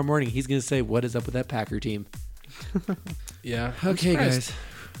down tomorrow morning. He's gonna say, "What is up with that Packer team?" Yeah. I'm Okay, surprised guys.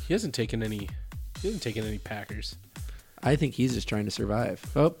 He hasn't taken any. He hasn't taken any Packers. I think he's just trying to survive.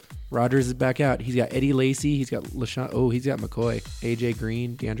 Oh, Rodgers is back out. He's got Eddie Lacy. He's got LaShawn. Oh, he's got McCoy, AJ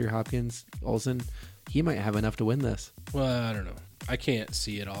Green, DeAndre Hopkins, Olsen. He might have enough to win this. Well, I don't know. I can't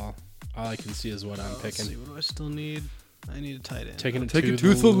see it all. All I can see is what I'm Let's see. picking. What do I still need? I need a tight end. Taking it Take to it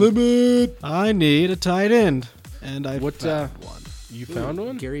to the limit. I need a tight end, and I What, found one. You found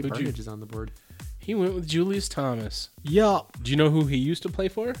one? Gary Who'd you- Barnage is on the board. He went with Julius Thomas. Yup. Do you know who he used to play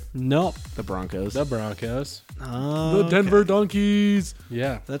for? Nope. The Broncos. The Broncos. Okay. Donkeys.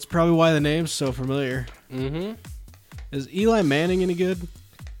 Yeah. That's probably why the name's so familiar. Mm-hmm. Is Eli Manning any good?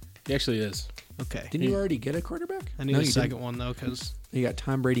 He actually is. Okay. Didn't you already get a quarterback? I need No, a you second didn't. one though, because You got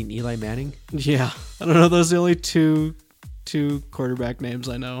Tom Brady and Eli Manning. yeah, I don't know. Those are the only two quarterback names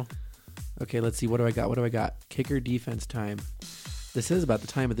I know. Okay, let's see. What do I got? Kicker defense time. This is about the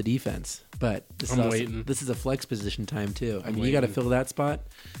time of the defense, but this I'm is waiting. This is a flex position time too. I'm you got to waiting. fill that spot.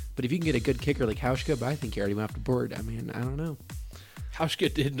 But if you can get a good kicker like Hauschka, but I think he already went off the board. I mean, I don't know.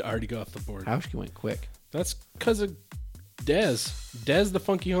 Hauschka did already go off the board. Hauschka went quick. That's because of Dez. Dez, the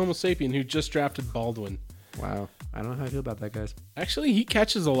funky Homo sapien who just drafted Baldwin. Wow. I don't know how I feel about that, guys. Actually, he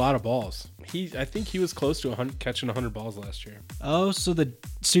catches a lot of balls. I think he was close to catching 100 balls last year. Oh, so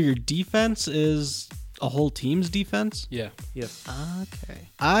your defense is a whole team's defense? Yeah. Yes. Okay.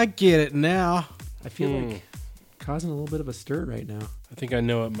 I get it now. I feel like causing a little bit of a stir right now. I think I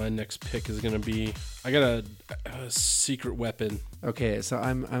know what my next pick is going to be. I got a secret weapon. Okay, so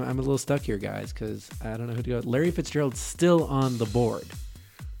I'm a little stuck here, guys, because I don't know who to go. Larry Fitzgerald's still on the board.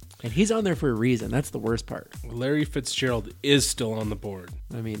 And he's on there for a reason. That's the worst part. Larry Fitzgerald is still on the board.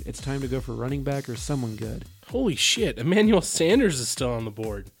 I mean, it's time to go for running back or someone good. Holy shit. Emmanuel Sanders is still on the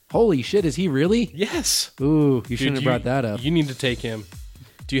board. Holy shit, is he really? Yes. Ooh, you shouldn't Dude, have brought that up. You need to take him.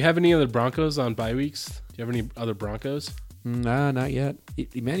 Do you have any other Broncos on bye weeks? Do you have any other Broncos? Nah, not yet.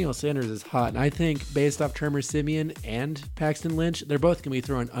 Emmanuel Sanders is hot. And I think based off Tremor Simeon and Paxton Lynch, they're both going to be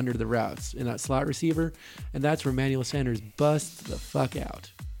throwing under the routes in that slot receiver. And that's where Emmanuel Sanders busts the fuck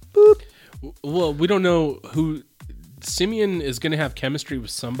out. Boop. Well, we don't know who. Simeon is going to have chemistry with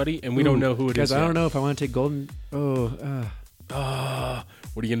somebody, and we don't know who it is. Because I yet. don't know if I want to take Golden. What are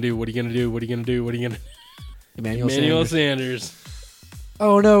you going to do? What are you going to do? What are you going to do? What are you going to Emmanuel Sanders. Sanders.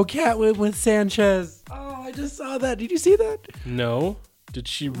 Oh no, Cat went with Sanchez. Oh, I just saw that. Did you see that? No. Did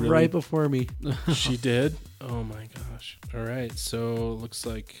she really? Right before me. She did? Oh my gosh. All right. So looks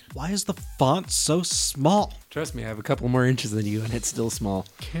like. Why is the font so small? Trust me, I have a couple more inches than you, and it's still small.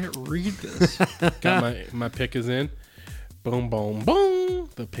 Can't read this. Got my pick is in. Boom, boom, boom.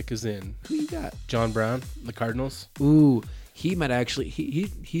 The pick is in. Who you got? John Brown, the Cardinals. Ooh, he might actually.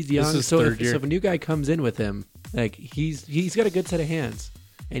 He's young. is So third if, year. so if a new guy comes in with him, like he's got a good set of hands,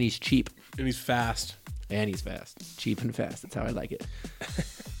 and he's cheap And he's fast. and he's fast. Cheap and fast. That's how I like it.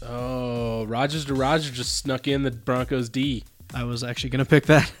 Oh, Rogers to Roger just snuck in the Broncos D. I was actually going to pick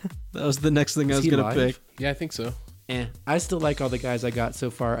that. That was the next thing I Is was he going to live? pick. Yeah, I think so. I still like all the guys I got so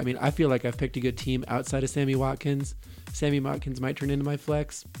far. I mean, I feel like I've picked a good team outside of Sammy Watkins. Sammy Watkins might turn into my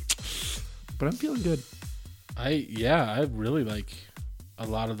flex, but I'm feeling good. I really like a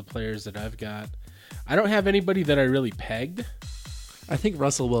lot of the players that I've got. I don't have anybody that I really pegged. I think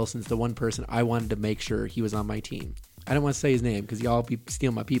Russell Wilson's the one person I wanted to make sure he was on my team. I don't want to say his name because y'all be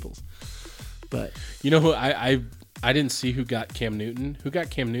stealing my people's. But You know who I didn't see who got Cam Newton. Who got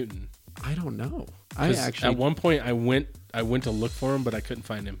Cam Newton? I don't know. I 'Cause actually at one point I went to look for him, but I couldn't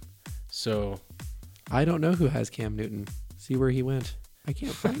find him. So I don't know who has Cam Newton. See where he went. I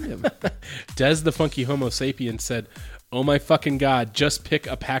can't find him. Des the funky Homo sapien said, "Oh my fucking god, just pick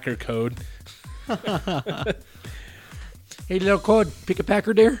a Packer code." Hey, little code, pick a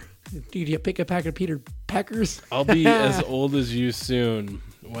Packer there. Do you pick a Packer Peter Packers? I'll be as old as you soon.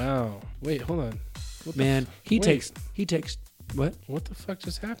 Wow. Wait, hold on. What the Man, he wait. takes what? What the fuck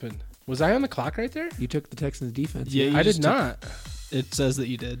just happened? Was I on the clock right there? You took the Texans defense. Yeah, you I did just took- not. It says that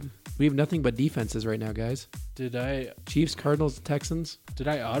you did. We have nothing but defenses right now, guys. Did I Chiefs, Cardinals, Texans.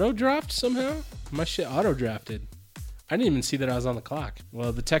 auto draft somehow? My shit auto drafted. I didn't even see that I was on the clock.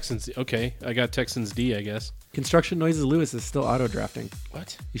 Well, the Texans. Okay, I got Texans D, I guess. Construction Noises Lewis is still auto drafting.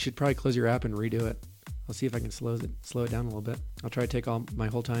 What? You should probably close your app and redo it. I'll see if I can slow it down a little bit. I'll try to take all my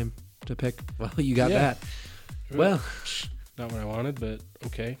whole time to pick. Well, you got Yeah. that. Well, Not what I wanted, but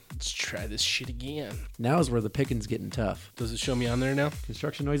okay. Let's try this shit again. now is where the picking's getting tough. Does it show me on there now?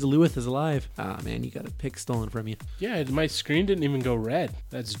 Construction Noise Lewis is alive. Ah, man, you got a pick stolen from you. Yeah, my screen didn't even go red.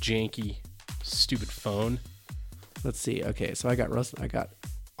 That's janky. Stupid phone. Let's see. Okay, so I got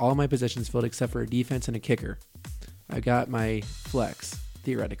all my positions filled except for a defense and a kicker. I got my flex,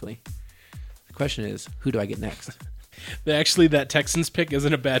 theoretically. The question is, who do I get next? Actually, that Texans pick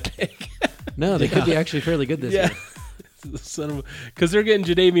isn't a bad pick. No, they could be actually fairly good this year. Because they're getting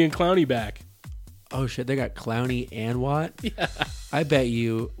Jadeveon Clowney back. Oh, shit, they got Clowney and Watt? Yeah. I bet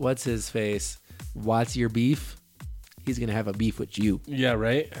you, what's his face? Watt's your beef? He's going to have a beef with you. Yeah,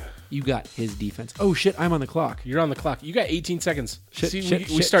 right? You got his defense. Oh, shit, I'm on the clock. You're on the clock. You got 18 seconds. Shit, See, shit,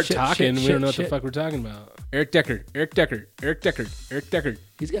 we shit, start shit, talking. shit, we don't know what shit. the fuck we're talking about. Eric Deckard. Eric Deckard. Eric Deckard. Eric Deckard.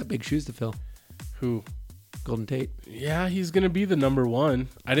 He's got big shoes to fill. Who? Golden Tate. Yeah, he's going to be the number one.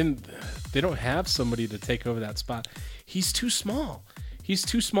 They don't have somebody to take over that spot. He's too small. He's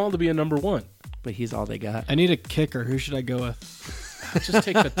too small to be a number one. But he's all they got. I need a kicker. Who should I go with? Just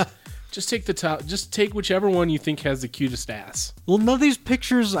take the Just take the top. Just take whichever one you think has the cutest ass. Well, none of these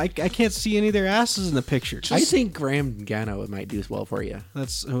pictures, I can't see any of their asses in the picture. I think Graham Gano might do well for you.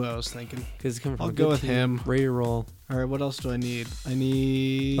 That's who I was thinking. Because coming from I'll a go good with team, him. ready to roll. All right, what else do I need? I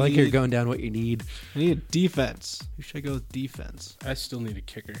need. I like you're going down what you need. I need a defense. Who should I go with defense? I still need a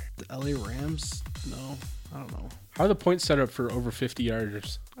kicker. The LA Rams? No, I don't know. How are the points set up for over 50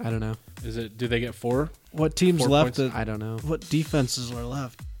 yarders? I don't know. Do they get 4? What teams 4 left? points? That, I don't know. what defenses are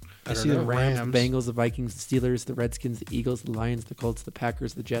left? I don't see the know. Rams. The Bengals, the Vikings, the Steelers, the Redskins, the Eagles, the Lions, the Colts, the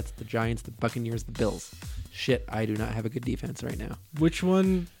Packers, the Jets, the Giants, the Buccaneers, the Bills. Shit, I do not have a good defense right now. Which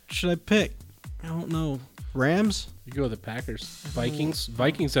one should I pick? I don't know. Rams? You go with the Packers. Vikings.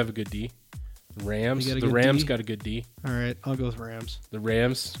 Vikings have a good D. Rams. They got a The good Rams D? got a good D. All right, I'll go with Rams. The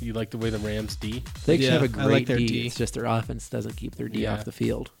Rams. You like the way the Rams D? They actually Yeah, have a I great like their D. D. It's just their offense doesn't keep their D Yeah. off the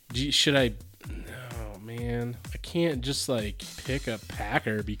field. Should I? Oh man, I can't just like pick a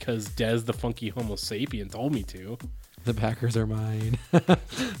Packer because Dez the Funky Homo Sapien told me to. The Packers are mine.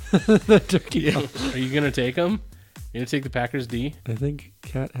 The turkey. Are you gonna take them? You gonna take the Packers D? I think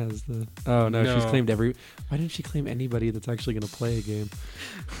Kat has the. Oh no, she's No. claimed every. Why didn't she claim anybody that's actually going to play a game?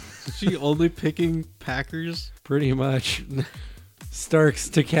 Is she only picking Packers? Pretty much. Starks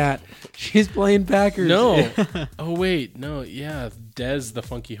to Kat. She's playing Packers. No. Oh wait, no. Yeah, Dez the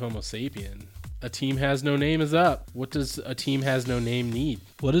Funky Homo Sapien. A team has no name is up. What does a team has no name need?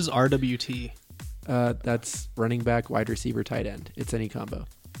 What is RWT? That's running back, wide receiver, tight end. It's any combo.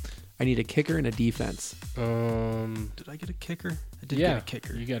 I need a kicker and a defense. Did I get a kicker? I did Yeah, get a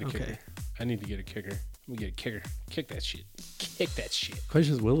kicker. you got a okay. kicker. I need to get a kicker. Let me get a kicker. Kick that shit. Kick that shit.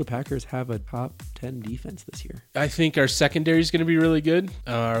 Question is, will the Packers have a top 10 defense this year? I think our secondary is going to be really good.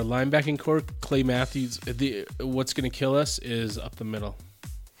 Our linebacking core, Clay Matthews. What's going to kill us is up the middle.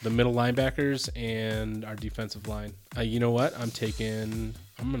 The middle linebackers and our defensive line. You know what? I'm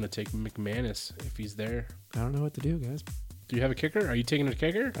going to take McManus if he's there. I don't know what to do, guys. Do you have a kicker? Are you taking a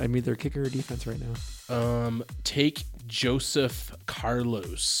kicker? I'm either kicker or defense right now. Take Joseph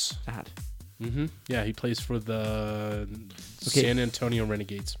Carlos. That. Yeah, he plays for the Okay. San Antonio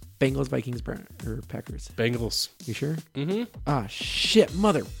Renegades. Bengals, Vikings, or Packers. Bengals. You sure? Mm-hmm. Ah, shit,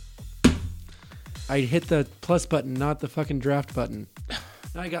 mother. I hit the plus button, not the fucking draft button.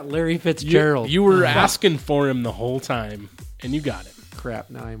 Now I got Larry Fitzgerald. You were asking for him the whole time, and you got him. Crap,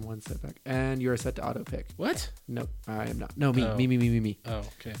 now I'm one step back. And you are set to auto pick. What? Nope, I am not. No, me, Oh. me. Oh,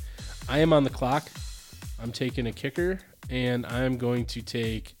 okay. I am on the clock. I'm taking a kicker, and I'm going to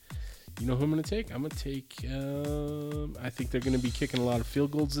take. You know who I'm going to take? I'm going to take. I think they're going to be kicking a lot of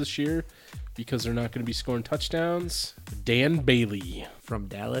field goals this year because they're not going to be scoring touchdowns. Dan Bailey. From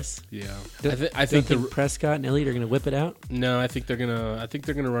Dallas. Yeah, I think Prescott and Elliott are going to whip it out. No, I think they're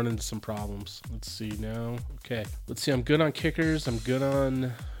gonna run into some problems. Let's see now. Okay, let's see. I'm good on kickers. I'm good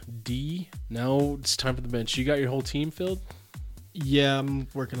on D. Now it's time for the bench. You got your whole team filled? Yeah, I'm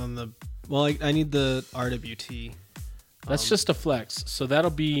working on the. Well, I need the RWT. That's just a flex. So that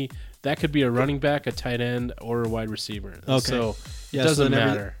could be a running back, a tight end, or a wide receiver. Okay. So Yeah, it doesn't so then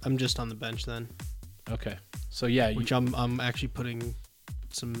matter. I'm just on the bench then, Okay. So yeah, which I'm actually putting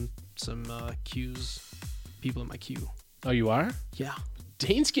some queues, people in my queue. oh, you are? Yeah,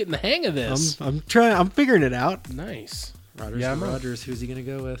 Dane's getting the hang of this. I'm trying. I'm figuring it out. Nice. Rodgers, Yeah, I'm on. Rodgers. Who's he going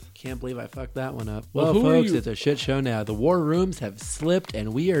to go with? Can't believe I fucked that one up. Well, Well, who are folks, you- it's a shit show now. The war rooms have slipped,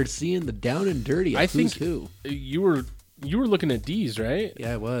 and we are seeing the down and dirty. Of I who's think who. you were looking at D's, right?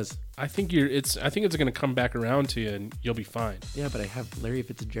 Yeah, it was. I think it's going to come back around to you, and you'll be fine. Yeah, but I have Larry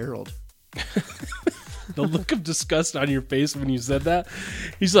Fitzgerald. The look of disgust on your face when you said that.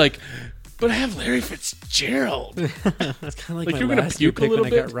 He's like, but I have Larry Fitzgerald. It's kind of like, Like my you're gonna last year puke a pick little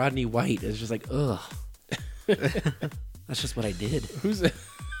when I got bit? Rodney White. It's just like, ugh. That's just what I did. Who's that?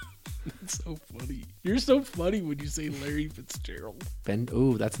 That's so funny. You're so funny when you say Larry Fitzgerald. Ben,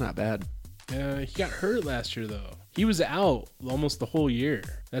 ooh, that's not bad. He got hurt last year, though. He was out almost the whole year.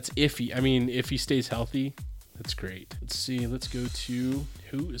 That's iffy. I mean, if he stays healthy, that's great. Let's see. Let's go to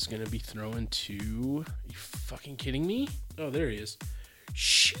who is going to be throwing to. Are you fucking kidding me? Oh, there he is.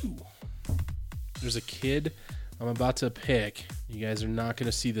 Shoo. There's a kid I'm about to pick. You guys are not going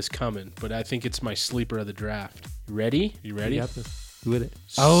to see this coming, but I think it's my sleeper of the draft. You ready? You ready? You got this. Who with it?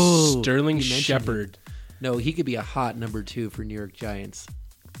 Oh, Sterling you mentioned Shepard. him. No, he could be a hot number 2 for New York Giants.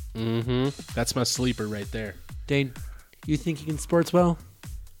 Mm-hmm. That's my sleeper right there. Dane, you think he can sports well?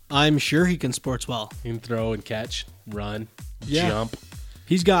 I'm sure he can sports well. He can throw and catch, run, Yeah. jump.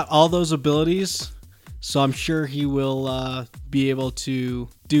 He's got all those abilities, so I'm sure he will be able to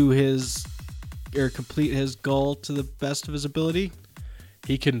do his or complete his goal to the best of his ability.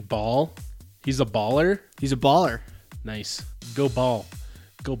 He can ball. He's a baller. He's a baller. Nice. Go ball.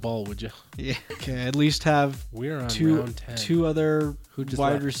 Go ball, would you? Yeah. Okay, at least have We're on two round 10. two other Who just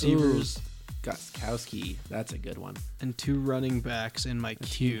wide left? receivers Goskowski. That's a good one. and 2 running backs in my The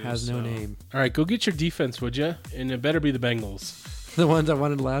queue. team has no so- name. All right, go get your defense, would you? And it better be the Bengals. The ones I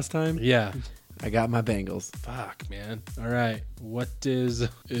wanted last time. Yeah. I got my Bengals. Fuck, man. All right. What is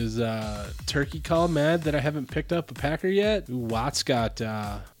Turkey Call mad that I haven't picked up a Packer yet? Ooh, Watt's got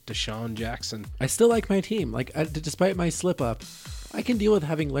Deshaun Jackson. I still like my team. Like, despite my slip up, I can deal with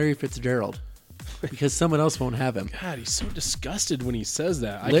having Larry Fitzgerald because someone else won't have him. God, he's so disgusted when he says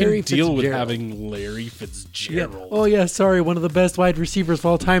that. I Larry can deal with Fitzgerald. having Larry Fitzgerald. Oh yeah, sorry, one of the best wide receivers of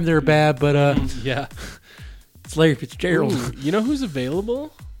all time. They're bad, but Yeah. it's Larry Fitzgerald. Ooh, you know who's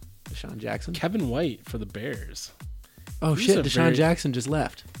available? Deshaun Jackson. Kevin White for the Bears. Oh He's shit, a Deshaun very- Jackson just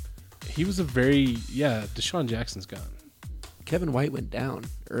left. He was a very Deshaun Jackson's gone. Kevin White went down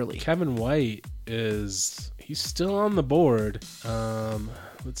early. Kevin White he's still on the board.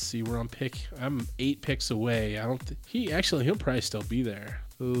 Let's see, we're on pick. I'm 8 picks away. I don't. He'll probably still be there.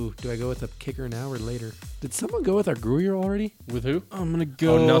 Ooh, do I go with a kicker now or later? Did someone go with our Gruyer already? With who? I'm gonna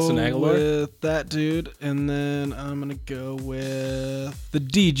go Nelson Aguilar? with that dude, and then I'm gonna go with the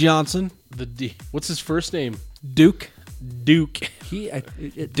D Johnson, The D. What's his first name? Duke Duke.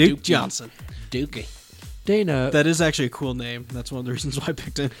 Duke Johnson. Dukey. Dana, That is actually a cool name. That's one of the reasons why I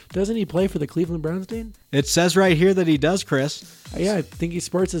picked him. doesn't he play for the Cleveland Browns, Dane? It says right here that he does, Chris. Yeah, I think he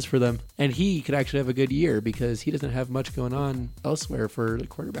sports is for them. And he could actually have a good year because he doesn't have much going on elsewhere for the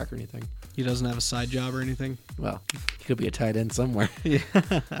quarterback or anything. He doesn't have a side job or anything. Well, he could be a tight end somewhere. Yeah.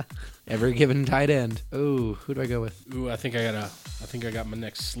 Every given tight end. Oh, who do I go with? Ooh, I think I got my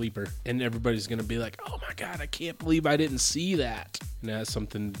next sleeper, and everybody's gonna be like, "Oh my god, I can't believe I didn't see that." And it has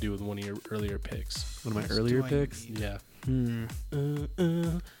something to do with one of your earlier picks. One of my What earlier do I picks. need? Yeah. Hmm.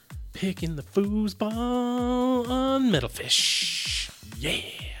 Picking the foosball on Metalfish. Yeah.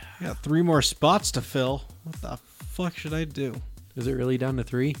 I got 3 more spots to fill. What the fuck should I do? Is it really down to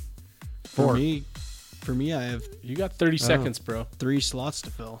 3? For 4. me, I have You got 30 seconds, bro. 3 slots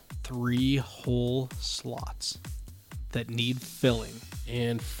to fill. 3 whole slots that need filling.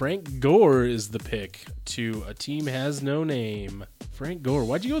 And Frank Gore is the pick to a team has no name. Frank Gore.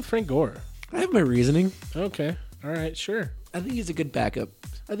 Why'd you go with Frank Gore? I have my reasoning. Okay. All right. Sure. I think he's a good backup.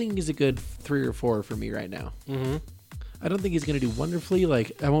 I think he's a good 3 or 4 for me right now. Mm-hmm. I don't think he's going to do wonderfully.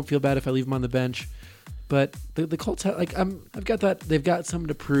 Like, I won't feel bad if I leave him on the bench. But the Colts, I've got that they've got something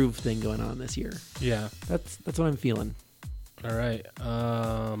to prove thing going on this year. Yeah. That's what I'm feeling. All right.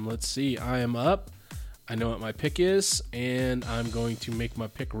 Let's see. I am up. I know what my pick is, and I'm going to make my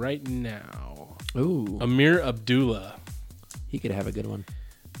pick right now. Ooh, Amir Abdullah. he could have a good one.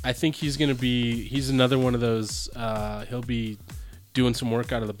 I think he's another one of those. He'll be doing some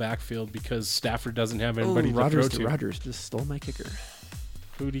work out of the backfield because Stafford doesn't have anybody to throw to. Rogers just stole my kicker.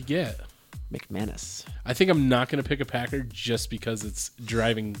 Who'd he get? McManus. I think I'm not going to pick a Packer just because it's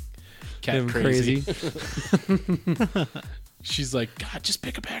driving Kat Him crazy. She's like, God, just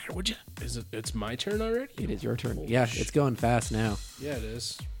pick a Packer, would you? It's my turn already? It is your turn. Yeah, it's going fast now. Yeah, it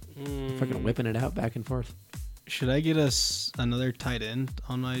is. Fucking whipping it out back and forth. Should I get us another tight end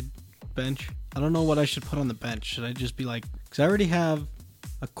on my bench? I don't know what I should put on the bench. Should I just be like, because I already have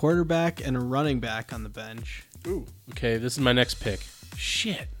a quarterback and a running back on the bench. Ooh. Okay, this is my next pick.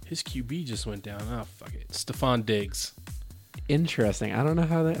 Shit, his QB just went down. Oh, fuck it. Stephon Diggs. Interesting. I don't know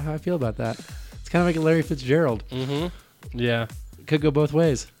how I feel about that. It's kind of like a Larry Fitzgerald. Mm-hmm. Yeah. It could go both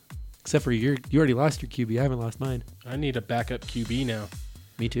ways. Except for you already lost your QB. I haven't lost mine. I need a backup QB now.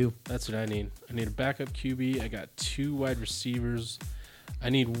 Me too. That's what I need. I need a backup QB. I got 2 wide receivers. I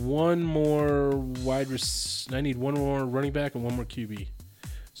need one more I need one more running back and one more QB.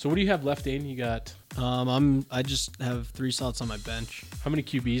 So what do you have left, Dane? You got I just have 3 slots on my bench. how many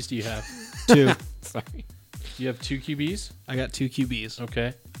QBs do you have? 2. Sorry. You have 2 QBs? I got 2 QBs.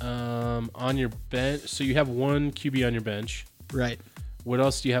 Okay. On your bench, so you have 1 QB on your bench. Right. What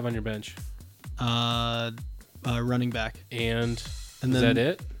else do you have on your bench? Running back. And And is then that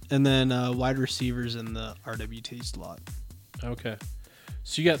it? And then wide receivers in the RWT slot. Okay.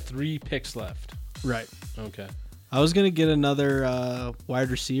 So you got 3 picks left. Right. Okay. I was gonna get another wide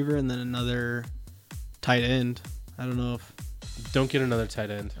receiver and then another tight end. I don't know if Don't get another tight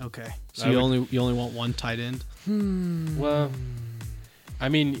end. okay. So I you would- only want 1 tight end. Well, I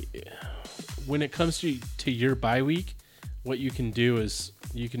mean, when it comes to your bye week, what you can do is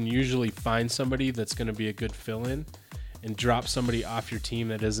you can usually find somebody that's going to be a good fill-in and drop somebody off your team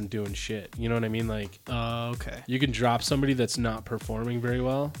that isn't doing shit. You know what I mean? Like, Okay. you can drop somebody that's not performing very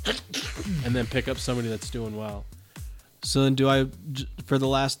well and then pick up somebody that's doing well. So then, for the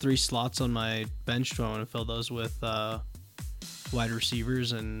last 3 slots on my bench, do I want to fill those with wide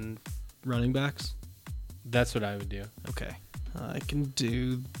receivers and running backs? That's what I would do. Okay. I can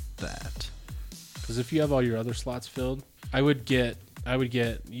do that. Because if you have all your other slots filled, I would get. Well,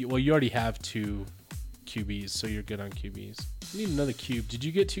 you already have 2 QBs, so you're good on QBs. You need another cube. Did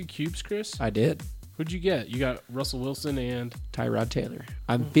you get 2 cubes, Chris? I did. Who'd you get? You got Russell Wilson and Tyrod Taylor.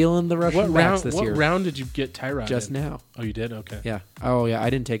 I'm feeling the Russian what backs round? this What year. round did you get Tyrod? Just in? now. Oh, you did. Okay. Yeah. Oh, yeah. I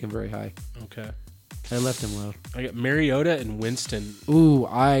didn't take him very high. Okay. I left him low. I got Mariota and Winston. Ooh,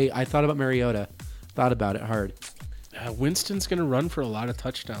 I thought about Mariota. Thought about it hard. Winston's gonna run for a lot of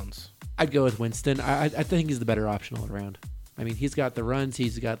touchdowns. I'd go with Winston. I think he's the better option all around. I mean, he's got the runs.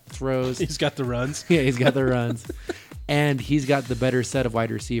 He's got the throws. He's got the runs. Yeah, he's got the runs. And he's got the better set of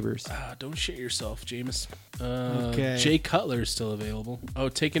wide receivers. Don't shit yourself, Jameis. Okay. Jay Cutler is still available. Oh,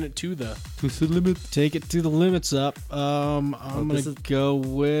 taking it to the. To the limit. Take it to the limits up. I'm this gonna is- go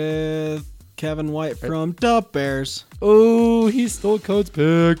with Kevin White from the Bears. Oh, he stole Code's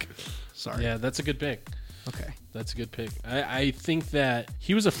pick. Sorry. Yeah, that's a good pick. Okay. That's a good pick. I think that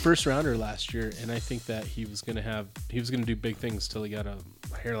he was a first rounder last year, and I think that he was gonna do big things till he got a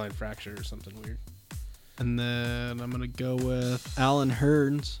hairline fracture or something weird. And then I'm gonna go with Alan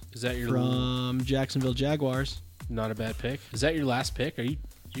Hearns Is that your from Jacksonville Jaguars. not a bad pick? Is that your last pick? Are you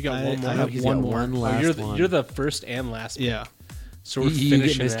got I- one more? I have He's one got more. one Oh, last one. you're the first and last pick. Yeah. So we're You get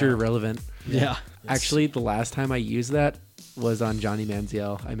finishing Mr. out. Irrelevant. Yeah. Actually, the last time I used that was on Johnny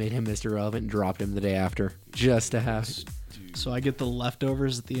Manziel. I made him Mr. Irrelevant and dropped him the day after just to have. So I get the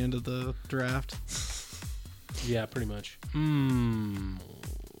leftovers at the end of the draft. Yeah, pretty much.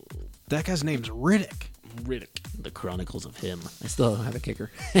 That guy's name's Riddick. Riddick. The Chronicles of Him. I still don't have a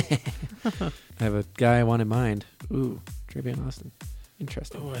kicker. I have a guy I want in mind. Ooh, Travion Austin.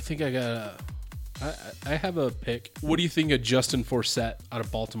 Interesting. Oh, I think I got I have a pick. What do you think of Justin Forsett out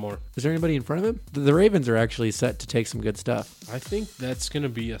of Baltimore? Is there anybody in front of him? The Ravens are actually set to take some good stuff. I think that's going to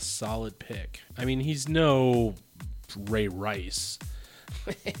be a solid pick. I mean, he's no Ray Rice.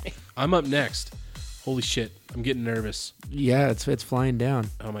 I'm up next. Holy shit, I'm getting nervous. Yeah, it's flying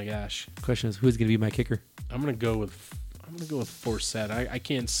down. Oh my gosh. Question is, who's going to be my kicker? I'm gonna go with Forsett. I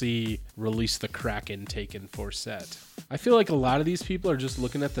can't see Release the Kraken taking Forsett. I feel like a lot of these people are just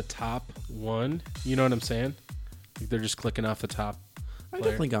looking at the top one. You know what I'm saying? Like they're just clicking off the top. I player.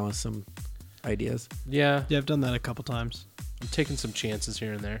 definitely gone with some ideas. Yeah, Yeah, I've done that a couple times. I'm taking some chances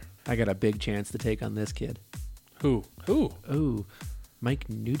here and there. I got a big chance to take on this kid. Who? Oh, Mike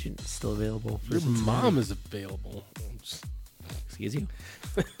Nugent is still available. For Your Cincinnati. mom is available. Excuse you.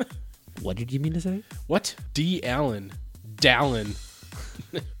 What did you mean to say? What? D. Allen. Dallin.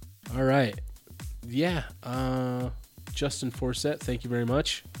 All right. Yeah. Justin Forsett, thank you very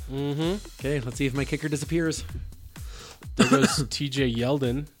much. Mm-hmm. Okay, let's see if my kicker disappears. There goes T.J.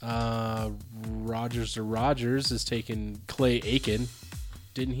 Yeldon. Rogers is taking Clay Aiken.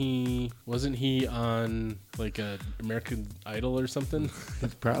 Wasn't he on like a American Idol or something?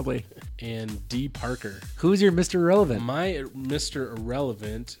 Probably. And D. Parker. Who's your Mr. Irrelevant? My Mr.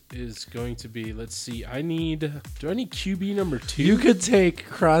 Irrelevant is going to be, let's see, do I need QB number 2? You could take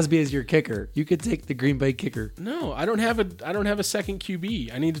Crosby as your kicker. You could take the Green Bay kicker. No, I don't have a second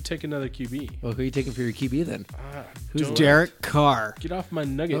QB. I need to take another QB. Well, who are you taking for your QB then? Who's Don't- Derek Carr. Get off my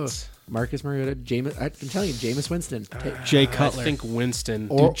Nuggets. Marcus Mariota, I'm telling you, Jameis Winston. Jay I Cutler. think Winston.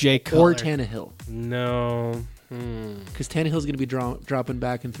 or Jay or Cutler. Tannehill. No. Because Tannehill's going to be dropping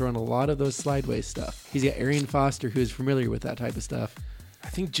back and throwing a lot of those sideways stuff. He's got Arian Foster, who's familiar with that type of stuff. I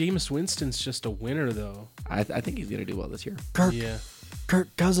think Jameis Winston's just a winner, though. I think he's going to do well this year. Yeah.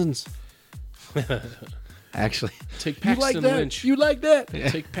 Kirk Cousins. Actually, Take you like Paxton that? Lynch. You like that?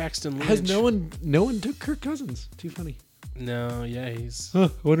 Take Paxton Lynch. Has no one took Kirk Cousins? Too funny. No, yeah, he's I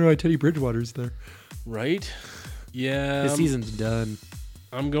wonder why Teddy Bridgewater's there. right. Yeah, His season's done.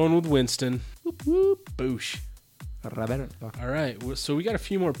 I'm going with Winston. Whoop, whoop. Boosh. Roberto. All right, so we got a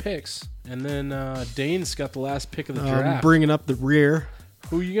few more picks, and then Dane's got the last pick of the I'm draft. bringing up the rear.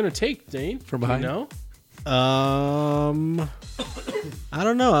 Who are you gonna take, Dane? From Do you behind? know? I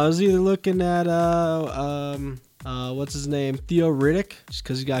don't know. I was either looking at what's his name, Theo Riddick, just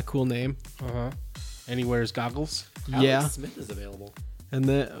because he's got a cool name. And he wears goggles. Yeah, Alex Smith is available. and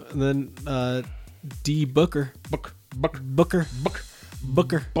then D Booker, Booker.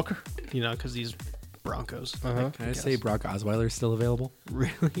 Booker. You know, because he's Broncos. Can I say Brock Osweiler's still available?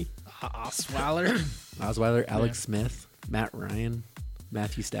 Really? Osweiler. Osweiler, Alex Smith, Matt Ryan,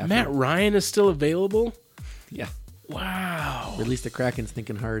 Matthew Stafford. Matt Ryan is still available. Yeah. Wow. Or at least the Kraken's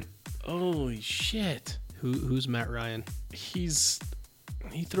thinking hard. Holy shit. Who's Matt Ryan? He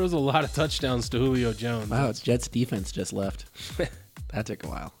throws a lot of touchdowns to Julio Jones. Wow, Jets defense just left. That took a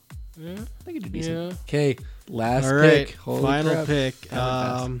while. Yeah. I think it did decent. Yeah. Okay, Last All right, pick. Holy final crap. pick.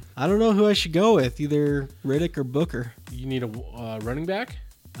 Haven't I don't know who I should go with, either Riddick or Booker. You need a running back?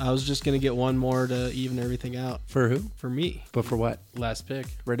 I was just gonna get one more to even everything out For who? for me. But for what? Last pick.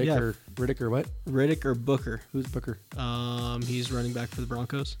 Riddick Yeah. or what? Riddick or Booker. Who's Booker? He's running back for the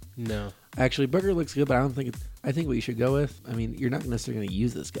Broncos. No. Actually, Booker looks good, but I don't think. I think what you should go with. I mean, you're not necessarily going to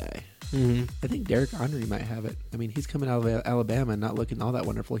use this guy. Mm-hmm. I think Derek Henry might have it. I mean, he's coming out of Alabama and not looking all that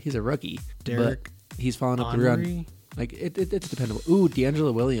wonderful. He's a rookie. Derek but he's following up the run. Henry? Like it's dependable. Ooh,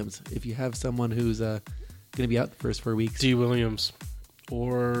 D'Angelo Williams. If you have someone who's going to be out the first 4 weeks. D. Williams.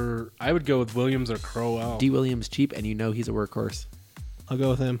 Or I would go with Williams or Crowell. D. Williams cheap, and you know he's a workhorse. I'll go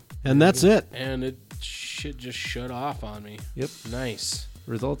with him. And that's it. And it shit just shut off on me. Yep. Nice.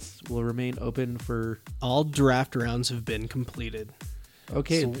 Results will remain open for. All draft rounds have been completed.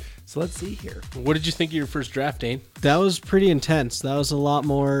 Okay, so let's see here. What did you think of your first draft, Dane? That was pretty intense. That was a lot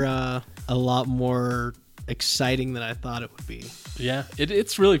more exciting than I thought it would be. Yeah,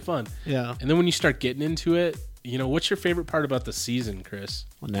 it's really fun. Yeah. And then when you start getting into it, what's your favorite part about the season, Chris?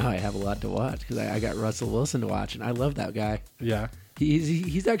 Well, now I have a lot to watch because I got Russell Wilson to watch, and I love that guy. Yeah.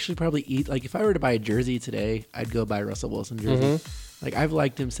 He's actually probably like if I were to buy a jersey today, I'd go buy a Russell Wilson jersey. Like I've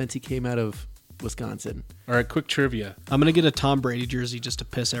liked him since he came out of Wisconsin. All right, quick trivia. I'm going to get a Tom Brady jersey just to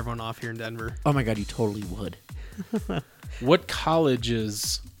piss everyone off here in Denver. Oh my god, you totally would. What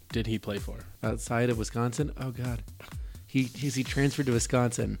colleges did he play for? Outside of Wisconsin? Oh god. He transferred to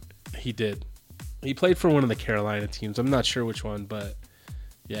Wisconsin. He did. He played for one of the Carolina teams. I'm not sure which one, but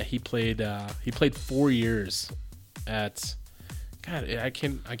yeah, he played 4 years at God, I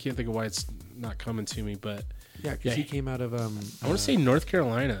can't think of why it's not coming to me, but Yeah, because he came out of I want to say North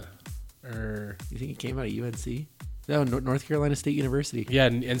Carolina, or You think he came out of UNC? No, North Carolina State University. yeah,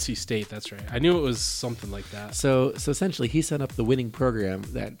 NC State. That's right. I knew it was something like that. So essentially, he set up the winning program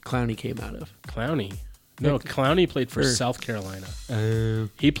that Clowney came out of. Clowney. No, Clowney played for Sure. South Carolina.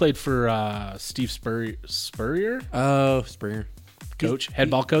 He played for Steve Spurrier, Oh, Springer. coach, head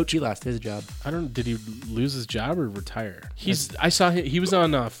ball coach. He lost his job. I don't. Did he lose his job or retire? I saw him. He was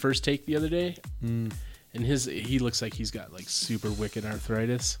on First Take the other day, and he looks like he's got like super wicked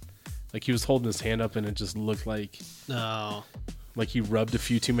arthritis. Like he was holding his hand up, and it just looked like No. he rubbed a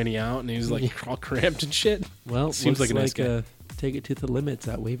few too many out, and he was like all cramped and shit. Well, Seems like a nice guy. Take it to the limits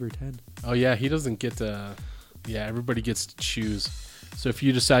at waiver 10. Oh yeah, he doesn't get to. Yeah, everybody gets to choose. So if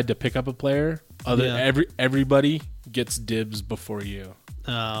you decide to pick up a player, everybody gets dibs before you.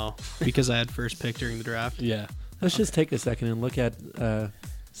 Oh, because I had first pick during the draft. Yeah. Let's just take a second and look at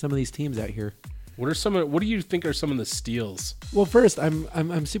some of these teams out here. What do you think are some of the steals? Well, first,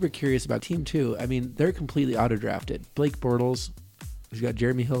 I'm super curious about Team 2. I mean, they're completely auto-drafted. Blake Bortles, he's got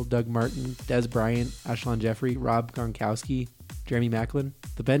Jeremy Hill, Doug Martin, Des Bryant, Ashlon Jeffrey, Rob Gronkowski, Jeremy Maclin.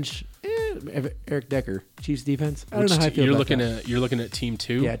 The bench, Eric Decker, Chiefs defense. I don't know how I feel You're about that. looking at Team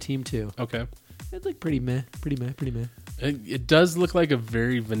 2? Yeah, Team 2. Okay. It's like pretty meh. It does look like a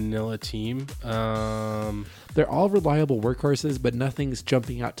very vanilla team. They're all reliable workhorses, but nothing's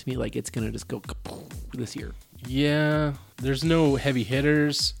jumping out to me like it's going to just go this year. Yeah, there's no heavy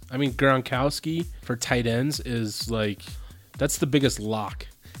hitters. I mean, Gronkowski for tight ends is like, that's the biggest lock.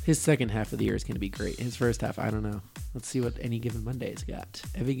 His second half of the year is going to be great. His first half, I don't know. Let's see what Any Given Monday's got.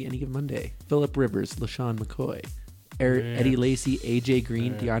 Any Given Monday. Phillip Rivers, LaShawn McCoy, Eddie Lacy, AJ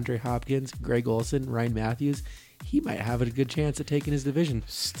Green, DeAndre Hopkins, Greg Olson, Ryan Matthews. He might have a good chance at taking his division.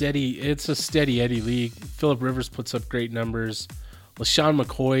 Steady. It's a steady Eddie league. Phillip Rivers puts up great numbers. LaShawn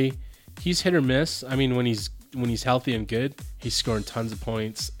McCoy, he's hit or miss. I mean, when he's healthy and good, he's scoring tons of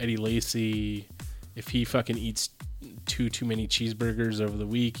points. Eddie Lacy, if he fucking eats too many cheeseburgers over the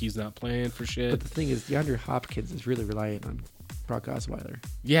week, he's not playing for shit. But the thing is, DeAndre Hopkins is really reliant on Brock Osweiler.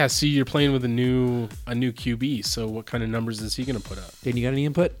 Yeah, see, you're playing with a new QB, so what kind of numbers is he going to put up? Dan, you got any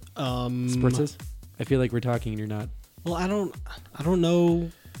input? Sportses? I feel like we're talking and you're not. Well, I don't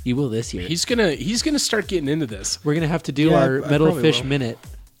know. You will this year. He's gonna start getting into this. We're gonna have to do Yeah, our I Metal probably Fish will. Minute,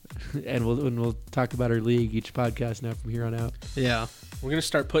 and we'll talk about our league each podcast now from here on out. Yeah, We're gonna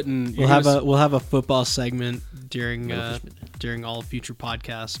start putting. we'll have a football segment during Metal Fish Minute. during all future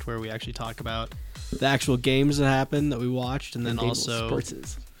podcasts where we actually talk about the actual games that happened that we watched, and then Dave will also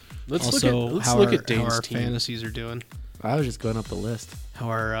Sportses. Let's also look how at our Dane's team. fantasies are doing. I was just going up the list. How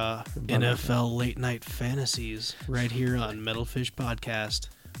our NFL late night fantasies right here on Metal Fish Podcast.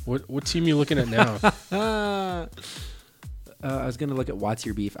 What team you looking at now? I was gonna look at What's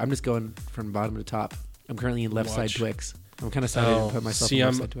Your Beef. I'm just going from bottom to top. I'm currently in left side Watch. Twix. I'm kind of sorry I didn't put myself see, in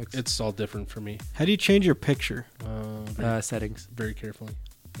left side Twix. it's all different for me. How do you change your picture? Settings. Very carefully.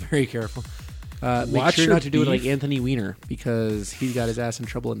 Very careful. Make Watch sure your not to do it like beef. Anthony Weiner because he got his ass in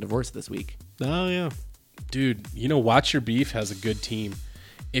trouble in divorce this week. Oh yeah, Dude, Watch Your Beef has a good team.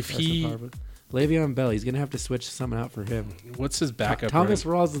 If he, Le'Veon Bell, he's gonna have to switch something out for him. what's his backup? Thomas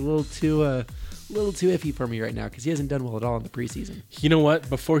running? Rawls is a little too iffy for me right now because he hasn't done well at all in the preseason. You know what?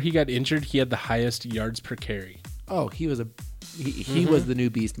 Before he got injured, he had the highest yards per carry. Oh, he was the new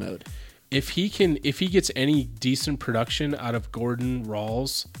beast mode. If he gets any decent production out of Gordon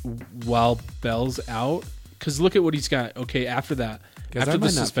Rawls while Bell's out, because look at what he's got. Okay, after that, Because after I the might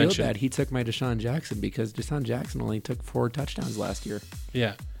not feel suspension, bad. He took my Deshaun Jackson because Deshaun Jackson only took 4 touchdowns last year.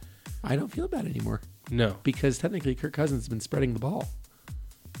 yeah, I don't feel bad anymore no, because technically Kirk Cousins has been spreading the ball.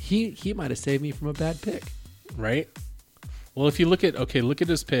 He might have saved me from a bad pick. right? Well, if you look at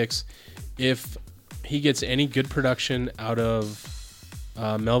his picks, if he gets any good production out of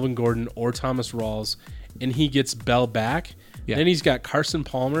Melvin Gordon or Thomas Rawls, and he gets Bell back, Yeah. then he's got Carson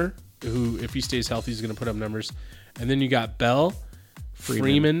Palmer, who, if he stays healthy, is going to put up numbers, and then you got Bell,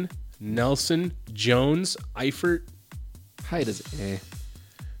 Freeman, Nelson, Jones, Eifert. Height is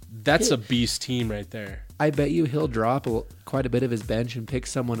That's a beast team right there. I bet you he'll drop quite a bit of his bench and pick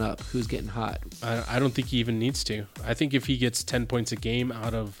someone up who's getting hot. I don't think he even needs to. I think if he gets 10 points a game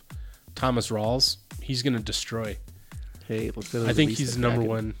out of Thomas Rawls, he's going to destroy. Hey, let's go to I think Release he's the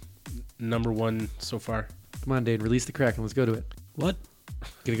Kraken. number one so far. Come on, Dane, release the Kraken. Let's go to it. What?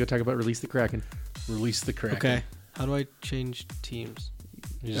 Gonna go talk about Release the Kraken. Release the Kraken. Okay. How do I change teams?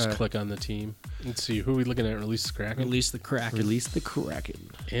 You just click on the team. Let's see. Who are we looking at? Release the Kraken? Release the Kraken. Release the Kraken.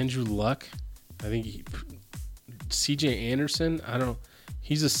 Andrew Luck. I think CJ Anderson.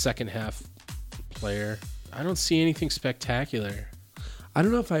 He's a second half player. I don't see anything spectacular. I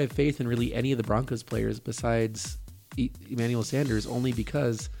don't know if I have faith in really any of the Broncos players besides Emmanuel Sanders, only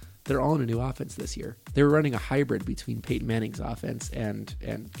because they're all in a new offense this year. They were running a hybrid between Peyton Manning's offense and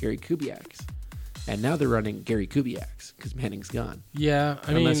Gary Kubiak's. And now they're running Gary Kubiak's because Manning's gone. Yeah,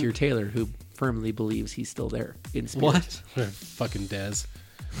 Unless you're Taylor, who firmly believes he's still there in spirit. What? fucking Dez.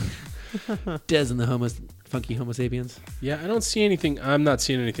 Dez and the funky Homo sapiens. Yeah, I don't see anything. I'm not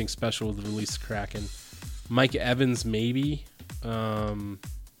seeing anything special with the Release the Kraken. Mike Evans, maybe.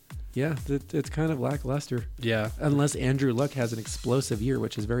 Yeah, it's kind of lackluster. Yeah. Unless Andrew Luck has an explosive year,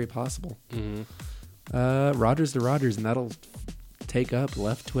 which is very possible. Mm-hmm. Rodgers to Rodgers, and that'll take up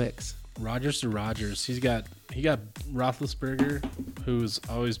left Twix. Rodgers to Rodgers. He got Roethlisberger, who's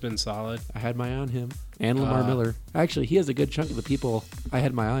always been solid. I had my eye on him. And Lamar Miller. Actually, he has a good chunk of the people I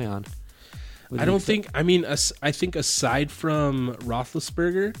had my eye on. I think aside from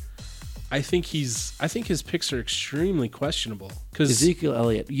Roethlisberger, I think his picks are extremely questionable. Because Ezekiel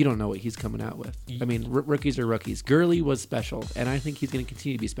Elliott, you don't know what he's coming out with. I mean, rookies are rookies. Gurley was special, and I think he's going to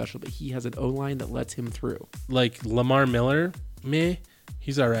continue to be special, but he has an O-line that lets him through. like Lamar Miller, meh,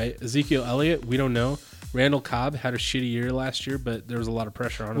 he's all right. Ezekiel Elliott, we don't know. Randall Cobb had a shitty year last year, but there was a lot of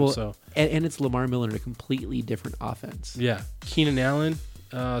pressure on him. So and it's Lamar Miller in a completely different offense. yeah, Keenan Allen,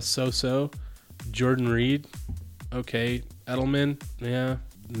 so-so. Jordan Reed, okay. Edelman, yeah.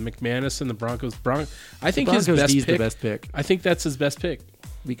 McManus and the Broncos. I think Broncos his best D's pick. the best pick I think that's his best pick.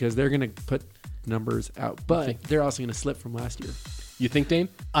 because they're going to put numbers out, but they're also going to slip from last year. You think, Dane?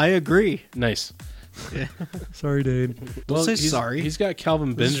 I agree. Nice. Sorry, Dane. Don't say he's- sorry. He's got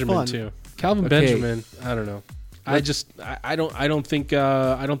Calvin This is Benjamin fun. too. Calvin Okay. Benjamin. I don't know. I don't think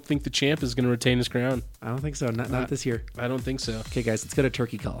the champ is going to retain his crown. I don't think so. Not this year. I don't think so. Okay, guys, let's go to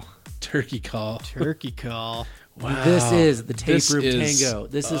Turkey Call. Turkey call. Turkey call. Wow. This is the tape This room is- tango.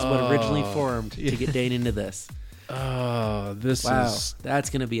 This is what originally formed to get Dane into this. Oh, this Wow, is that's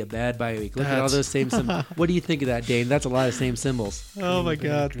going to be a bad bye week. Look at all That's- those same symbols. What do you think of that, Dane? That's a lot of same symbols. Oh my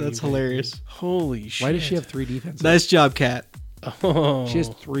god, that's hilarious. holy shit. Why does she have 3 defenses? Nice job, Kat. Oh. She has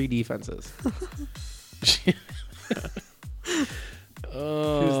 3 defenses.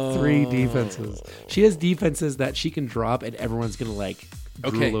 Oh. She has 3 defenses. She has defenses that she can drop and everyone's going to like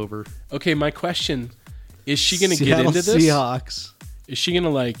drool Okay. over. Okay, my question is: she going to get Seattle into this? Seahawks. Is she going to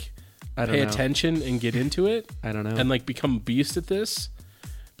like I don't pay know. attention and get into it I don't know. and like become a beast at this?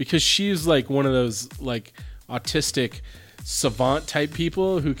 Because she's like one of those like autistic savant type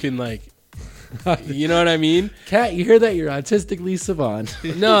people who can like, you know what I mean? Kat, you hear that? You're autistically savant.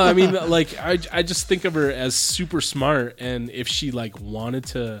 No, I mean like I just think of her as super smart, and if she like wanted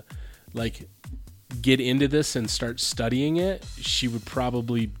to like get into this and start studying it, she would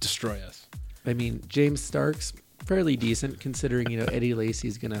probably destroy us. I mean, James Stark's fairly decent considering, Eddie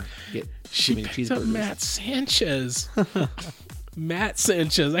Lacy's going to get She too many picked up cheeseburgers. Matt Sanchez. Matt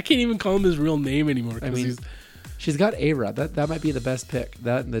Sanchez. I can't even call him his real name anymore. I mean, she's got A-Rod. That might be the best pick.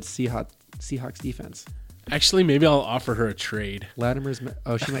 That and the Seahawks defense. actually, maybe I'll offer her a trade. Latimer's.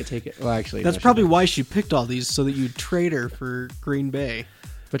 Oh, she might take it. Well, actually, That's no, she probably won't. why she picked all these so that you'd trade her for Green Bay.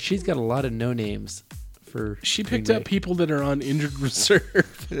 But she's got a lot of no names for. She Green picked Bay. up people that are on injured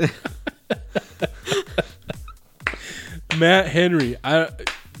reserve. Matt Henry.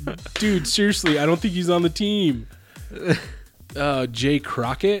 Dude, seriously, I don't think he's on the team. Jay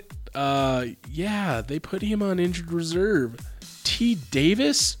Crockett. Yeah, they put him on injured reserve. T.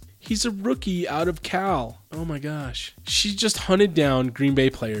 Davis. He's a rookie out of Cal. Oh my gosh. She just hunted down Green Bay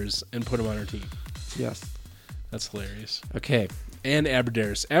players and put them on her team. Yes. That's hilarious. Okay. And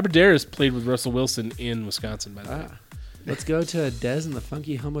Aberdaris. Aberdaris played with Russell Wilson in Wisconsin, by the way. Let's go to Dez and the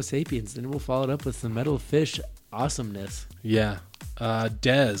Funky Homo Sapiens. Then we'll follow it up with some Metal Fish awesomeness. Yeah.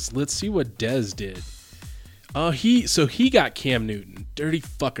 Dez. Let's see what Dez did. He got Cam Newton. Dirty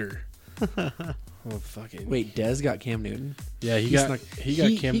fucker. Oh, fucking. Wait, Dez got Cam Newton? Yeah, he got Cam He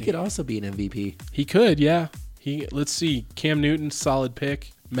Newton. could also be an MVP. He could, yeah. Let's see. Cam Newton, solid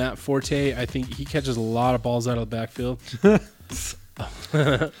pick. Matt Forte, I think he catches a lot of balls out of the backfield.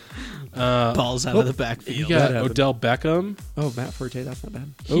 Balls out of the He backfield. got That happened. Odell Beckham. Oh, Matt Forte, that's not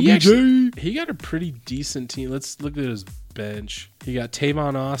bad. He got a pretty decent team. Let's look at his bench. He got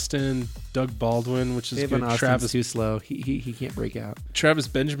Tavon Austin, Doug Baldwin, which is Tavon good. Austin's too slow. He can't break out. Travis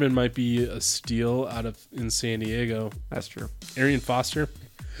Benjamin might be a steal in San Diego. That's true. Arian Foster.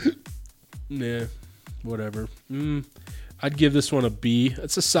 Nah, whatever. I'd give this one a B.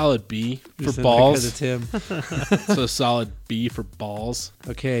 It's a solid B for Just balls. because it's him. It's a solid B for balls.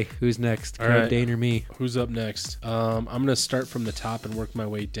 Okay, who's next? All Code right. Dane or me? Who's up next? I'm going to start from the top and work my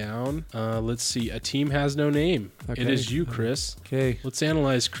way down. Let's see. A team has no name. It Okay. is you, Chris. Okay. Let's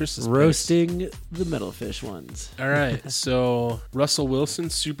analyze Chris's picks. Roasting the Metal Fish ones. All right. So Russell Wilson,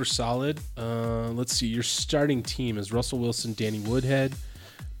 super solid. Let's see. Your starting team is Russell Wilson, Danny Woodhead,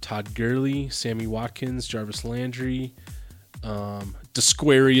 Todd Gurley, Sammy Watkins, Jarvis Landry,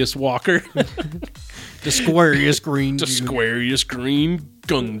 Desquarius Walker, Desquarius Green. Desquarius Green,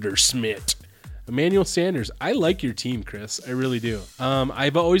 Gunder Smith, Emmanuel Sanders. I like your team, Chris. I really do.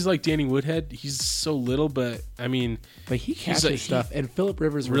 I've always liked Danny Woodhead. He's so little, but I mean, But he catches he stuff, and Philip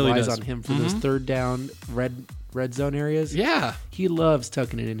Rivers really relies does. on him for those third down red zone areas. yeah, He loves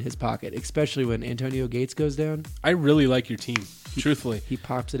tucking it in his pocket, especially when Antonio Gates goes down. I really like your team. Truthfully, He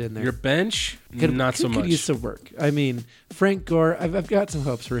pops it in there. your bench, Could- not so could much. use some work. I mean, Frank Gore, I've got some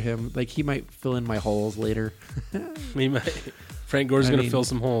hopes for him. Like, he might fill in my holes later. Frank Gore's I going to mean, fill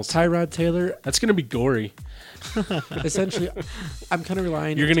some holes. Tyrod Taylor, That's going to be gory. essentially, I'm kind of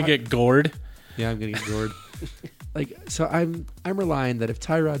relying. You're going to get gored. Yeah, I'm gonna get gored. So I'm relying that if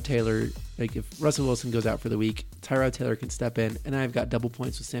Tyrod Taylor, like if Russell Wilson goes out for the week, Tyrod Taylor can step in, and I've got double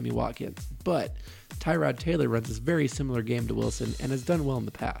points with Sammy Watkins. But Tyrod Taylor runs this very similar game to Wilson and has done well in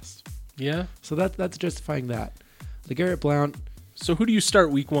the past. Yeah. So that's justifying that. LeGarrette Blount, So who do you start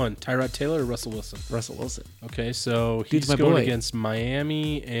week one? Tyrod Taylor or Russell Wilson? Russell Wilson. Okay, so Dude's he's my going boy. against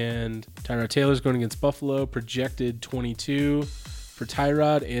Miami, and Tyrod Taylor's going against Buffalo. Projected 22 for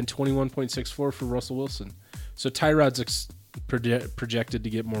Tyrod and 21.64 for Russell Wilson. So Tyrod's projected to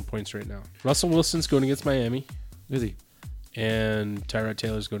get more points right now. Russell Wilson's going against Miami, Is he? and Tyrod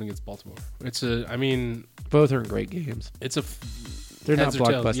Taylor's going against Baltimore. Both are in great games. It's a They're not heads or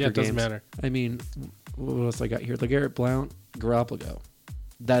tails. blockbuster Yeah, it doesn't games. matter. I mean, what else I got here? LeGarrette Blount, Garoppolo.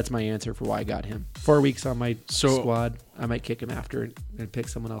 That's my answer for why I got him. 4 weeks on my squad. I might kick him after and pick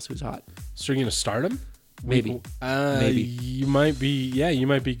someone else who's hot. So you're going to start him? Maybe. Maybe. You might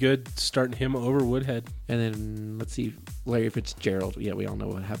be good starting him over Woodhead. And then let's see, Larry Fitzgerald. Yeah, we all know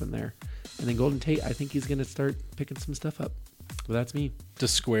what happened there. And then Golden Tate. I think he's going to start picking some stuff up. Well, that's me.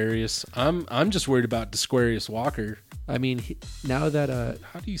 Desquarius. I'm just worried about Desquarius Walker. I mean, now that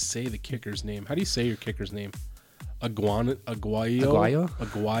How do you say the kicker's name? How do you say your kicker's name? Aguayo?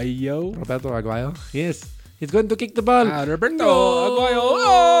 Aguayo? Roberto Aguayo, yes, he's going to kick the ball. Roberto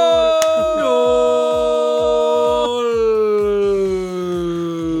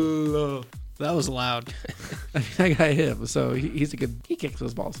Aguayo. That was loud. I mean, I got him, so he's a good. He kicks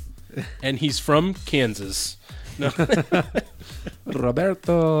those balls. And he's from Kansas. No.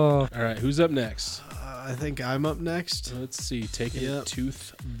 Roberto. All right, who's up next? I think I'm up next. Let's see. Taking Yep. it to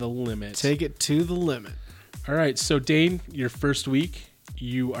the limit. Take it to the limit. All right, so Dane, your first week,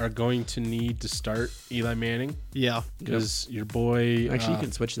 you are going to need to start Eli Manning Yeah. because your boy. Actually, you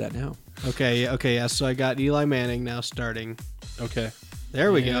can switch that now. Okay. Yeah. So I got Eli Manning now starting. Okay.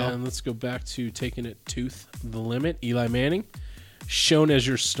 There we go. And let's go back to taking it to the limit. Eli Manning, shown as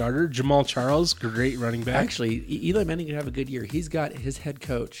your starter. Jamal Charles, great running back. Actually, Eli Manning could have a good year. He's got his head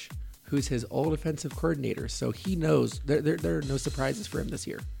coach, who's his old offensive coordinator, so he knows there are no surprises for him this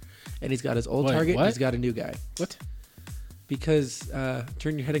year. And he's got his old Wait, target. what? And he's got a new guy What? because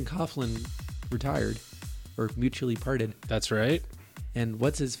Turn Your Head and Coughlin retired or mutually parted. That's right. And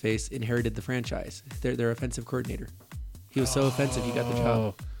what's his face inherited the franchise. Their offensive coordinator. He was so offensive, he got the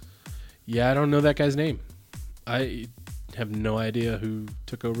job. Yeah, I don't know that guy's name. I have no idea who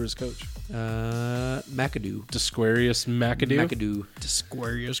took over as coach. McAdoo. Desquarius McAdoo. McAdoo.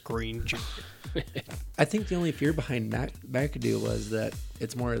 Squarius Green. I think the only fear behind McAdoo was that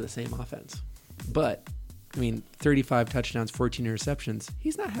it's more of the same offense. But, I mean, 35 touchdowns, 14 interceptions.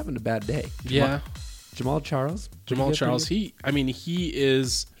 He's not having a bad day. Yeah. Jamal Charles. Jamal Charles. He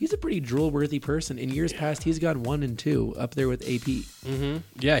is. He's a pretty drool-worthy person. In years past, he's gone 1 and 2 up there with AP. Mm-hmm.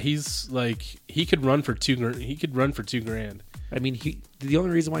 Yeah, he's like he could run for $2,000. He could run for $2,000. I mean, the only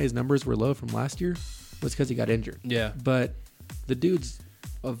reason why his numbers were low from last year was because he got injured. Yeah. But the dude's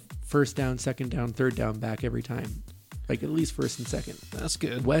a first down, second down, third down back every time. Like at least first and second. That's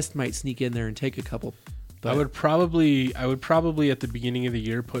good. West might sneak in there and take a couple. But I would probably at the beginning of the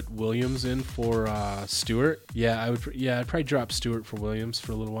year put Williams in for Stewart. Yeah, I would. Yeah, I'd probably drop Stewart for Williams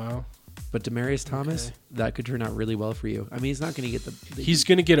for a little while. But Demaryius Thomas, Okay. that could turn out really well for you. I mean, he's not going to get the He's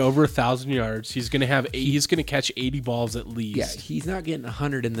going to get over 1,000 yards. He's going to have. He's going to catch 80 balls at least. yeah, he's not getting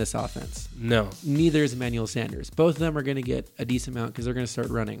 100 in this offense. No. Neither is Emmanuel Sanders. Both of them are going to get a decent amount because they're going to start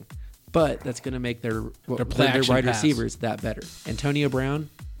running. But that's going to make their play action wide pass. receivers that better. Antonio Brown,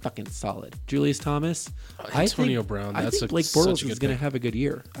 fucking solid. Julius Thomas, Antonio Brown, I that's think a- Blake such a Bortles good is going to pick. have a good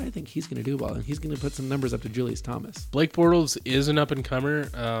year. I think he's going to do well, and he's going to put some numbers up to Julius Thomas. Blake Bortles is an up and comer.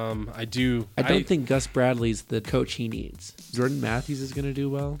 I don't think Gus Bradley's the coach he needs. Jordan Matthews is going to do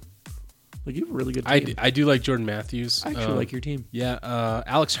well. Like, you have a really good team. I do like Jordan Matthews. I actually like your team. Yeah,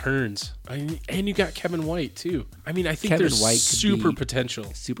 Alex Hearns. And you got Kevin White too. I mean, I think Kevin there's White could super be- potential.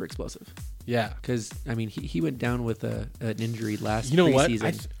 Super explosive. Yeah. Because, I mean, he went down with an injury last You know what?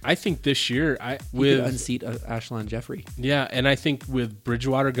 preseason. I think this year He could with unseat Ashlon Jeffrey. yeah, and I think with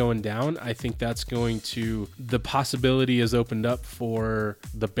Bridgewater going down, I think that's going to the possibility is opened up for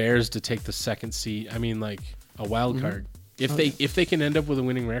the Bears to take the second seat. I mean, like a wild card if they can end up with a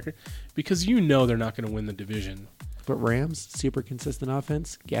winning record, because you know they're not going to win the division. But Rams, super consistent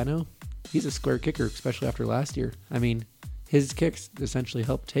offense. Gano, he's a square kicker, especially after last year. I mean, his kicks essentially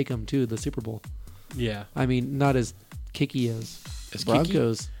helped take him to the Super Bowl. Yeah, I mean, not as kicky as As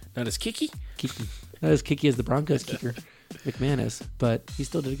Broncos. not as kicky. Kicky. Not as kicky as the Broncos kicker, McManus, but he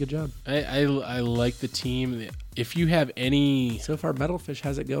still did a good job. I like the team. If you have any So far, Metalfish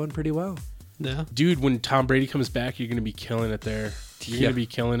has it going pretty well. Yeah. dude, when Tom Brady comes back, you're going to be killing it there. You're Yeah. going to be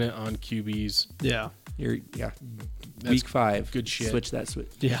killing it on QBs. Yeah. Week 5. good shit. Switch that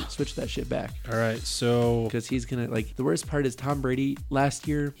shit back. All right, so Because he's gonna the worst part is Tom Brady last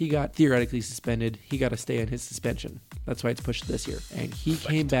year he got theoretically suspended. He got to stay on his suspension. That's why it's pushed this year. And he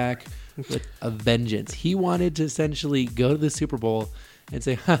came back with a vengeance. He wanted to essentially go to the Super Bowl and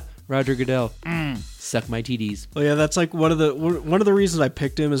say, "Huh, Roger Goodell, suck my TDs." Well, yeah, that's like one of the reasons I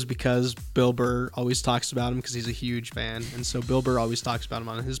picked him is because Bill Burr always talks about him because he's a huge fan, and so Bill Burr always talks about him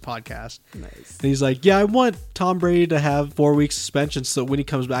on his podcast. Nice. And he's like, "Yeah, I want Tom Brady to have 4 weeks suspension, so when he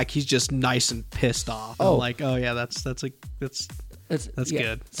comes back, he's just nice and pissed off." And Oh. I'm like, "Oh yeah, that's That's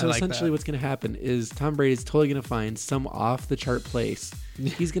good. So I like essentially, that. what's going to happen is Tom Brady's totally going to find some off the chart place.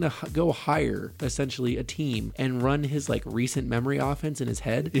 He's going to go hire essentially a team and run his recent memory offense in his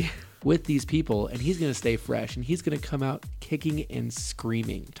head with these people, and he's going to stay fresh and he's going to come out kicking and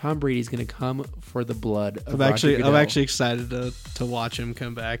screaming. Tom Brady's going to come for the blood of I'm Roger Goodell. actually excited to watch him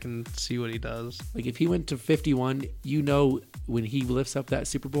come back and see what he does." Like if he went to 51, when he lifts up that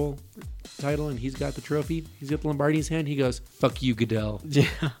Super Bowl title and he's got the trophy, he's got the Lombardi in his hand, he goes, "Fuck you, Goodell." Yeah.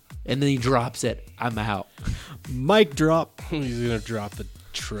 And then he drops it. I'm out. Mic drop. he's going to drop the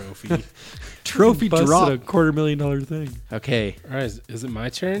trophy. Trophy Busted drop. a $250,000 thing. Okay. All right, is it my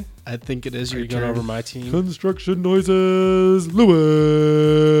turn? I think it is Are your you going turn. over my team? Construction noises.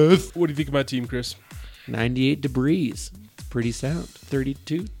 Lewis. What do you think of my team, Chris? 98 debris. It's pretty sound.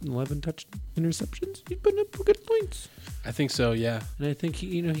 32, 11 touch interceptions. He's putting up good points. I think so, yeah. And I think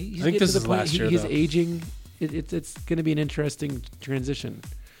he's I think getting this to the is point. last year, He's though. aging. It's going to be an interesting transition.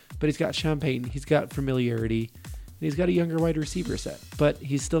 But he's got Sean Payton. He's got familiarity. And he's got a younger wide receiver set. But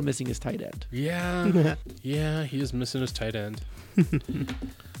he's still missing his tight end. Yeah. Yeah, he is missing his tight end.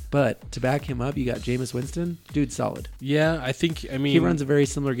 But to back him up, you got Jameis Winston. Dude's solid. Yeah, I mean, He runs a very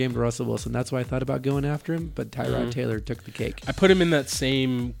similar game to Russell Wilson. That's why I thought about going after him. But Tyrod Mm-hmm. Taylor took the cake. I put him in that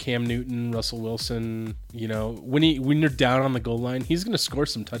same Cam Newton, Russell Wilson. When you're down on the goal line, he's going to score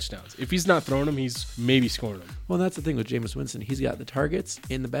some touchdowns. If he's not throwing them, he's maybe scoring them. Well, that's the thing with Jameis Winston. He's got the targets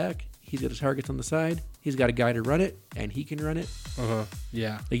in the back. He's got the targets on the side. He's got a guy to run it, and he can run it.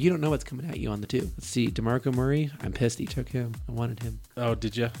 Yeah. Like, you don't know what's coming at you on the two. Let's see, DeMarco Murray. I'm pissed he took him. I wanted him. Oh,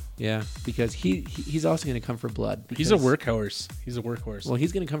 did you? Yeah, because he's also going to come for blood. He's a workhorse. He's a workhorse. Well,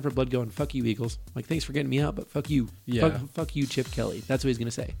 he's going to come for blood going, fuck you, Eagles. Like, thanks for getting me out, but fuck you. Yeah. Fuck you, Chip Kelly. That's what he's going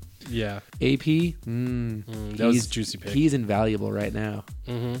to say. Yeah. AP, that was a juicy pick. He's invaluable right now.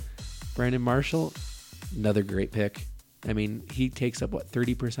 Mm-hmm. Brandon Marshall, another great pick. I mean, he takes up,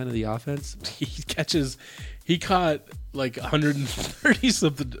 30% of the offense? He caught like 130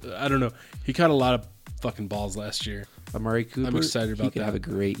 something. I don't know. He caught a lot of fucking balls last year. Amari Cooper, I'm excited about he could that. have a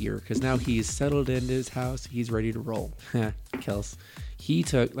great year because now he's settled into his house. He's ready to roll. Kels. He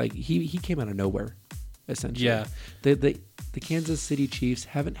took, he came out of nowhere, essentially. Yeah. The Kansas City Chiefs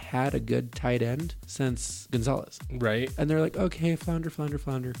haven't had a good tight end since Gonzalez. Right. And they're like, okay, flounder.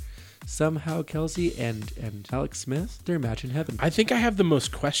 Somehow Kelsey and Alex Smith, they're a match in heaven. I think I have the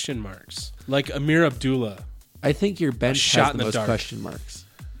most question marks. Like Amir Abdullah. I think your bench shot has in the the most dark. question marks.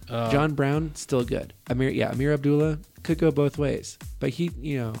 John Brown, still good. Amir Abdullah could go both ways. But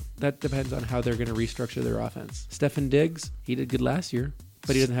that depends on how they're going to restructure their offense. Stefan Diggs, he did good last year,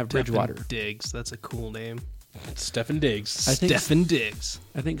 but he doesn't have Bridgewater. Diggs, that's a cool name. Stefan Diggs. I think Stefan Diggs.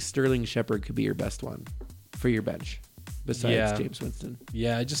 I think Sterling Shepard could be your best one for your bench, besides Yeah. James Winston.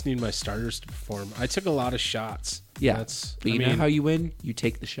 Yeah, I just need my starters to perform. I took a lot of shots. Yeah, but you know how you win? You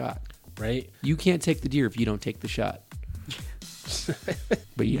take the shot. right? You can't take the deer if you don't take the shot.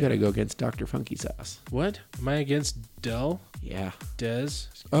 But you got to go against Dr. Funky Sauce. What? Am I against Dell? Yeah. Dez?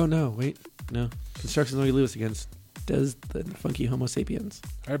 Oh, no. Wait. No. Construction Louis Lewis against Des the Funky Homo Sapiens.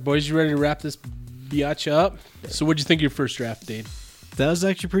 All right, boys, you ready to wrap this biatch up? So what'd you think of your first draft, Dane? That was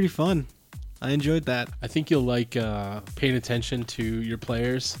actually pretty fun. I enjoyed that. I think you'll like paying attention to your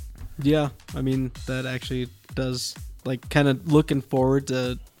players. Yeah, I mean, that actually does, like, kind of looking forward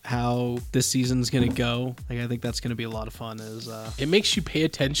to how this season's going to go. Like, I think that's going to be a lot of fun. It makes you pay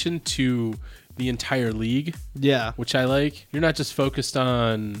attention to the entire league, Yeah. which I like. You're not just focused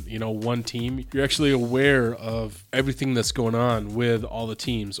on, one team. You're actually aware of everything that's going on with all the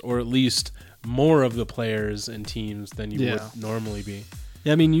teams, or at least more of the players and teams than you Yeah. would normally be.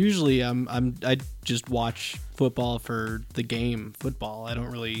 Yeah, I mean, usually I just watch football for the game football. I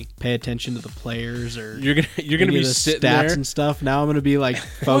don't really pay attention to the players or You're gonna any be of the sitting stats there. and stuff. Now I'm gonna be like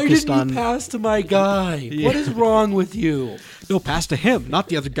Why focused didn't on you pass to my guy? Yeah. What is wrong with you? no, pass to him, not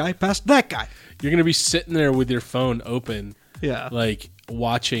the other guy. Pass to that guy. You're gonna be sitting there with your phone open, Yeah, like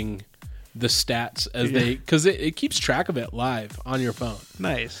watching the stats as Yeah. because it keeps track of it live on your phone,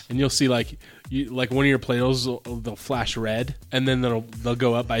 nice. and you'll see like one of your players they'll flash red, and then they'll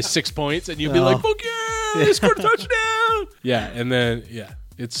go up by 6 points, and you'll be Oh. like, "Fuck yeah, they scored a touchdown!" Yeah, and then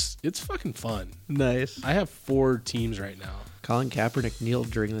it's fucking fun. Nice. I have 4 teams right now. Colin Kaepernick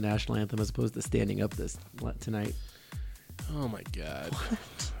kneeled during the national anthem as opposed to standing up tonight. Oh my god.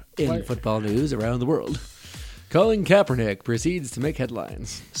 In Why- football news around the world, Colin Kaepernick proceeds to make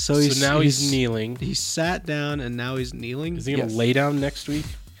headlines. So now he's kneeling. He sat down and now he's kneeling. Is he gonna Yes. lay down next week?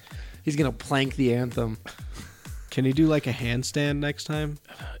 He's going to plank the anthem. Can he do like a handstand next time?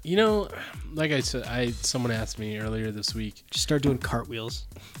 Like I said, someone asked me earlier this week Just start doing cartwheels.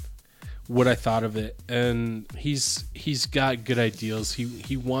 what I thought of it, and he's got good ideals.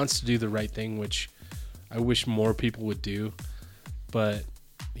 He wants to do the right thing, which I wish more people would do. But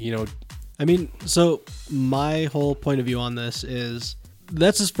I mean, so my whole point of view on this is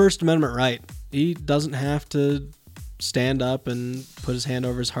that's his First Amendment right. He doesn't have to stand up and put his hand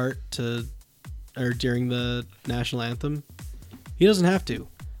over his heart during the national anthem. He doesn't have to.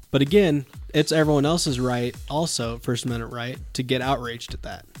 But again, it's everyone else's right, also First Amendment right, to get outraged at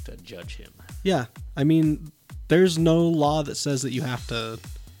that. To judge him. Yeah, I mean, there's no law that says that you have to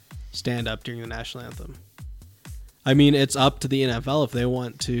stand up during the national anthem. I mean, it's up to the NFL if they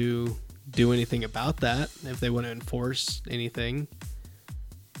want to do anything about that, if they want to enforce anything.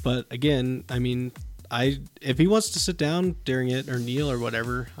 But again, I mean, if he wants to sit down during it or kneel or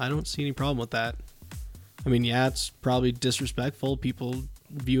whatever, I don't see any problem with that. I mean, yeah, it's probably disrespectful. People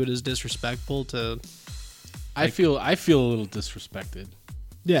view it as disrespectful to... I feel a little disrespected.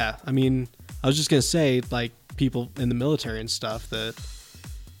 Yeah, I mean, I was just going to say, like, people in the military and stuff that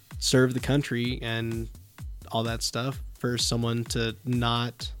serve the country and all that stuff, for someone to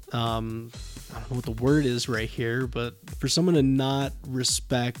not, I don't know what the word is right here, but for someone to not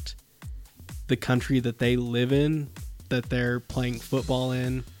respect the country that they live in, that they're playing football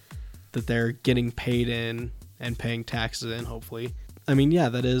in, that they're getting paid in and paying taxes in, hopefully. I mean, yeah,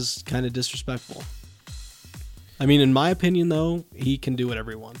 that is kind of disrespectful. I mean, in my opinion, though, he can do whatever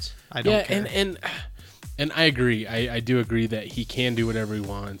he wants. I don't care. And I agree. I do agree that he can do whatever he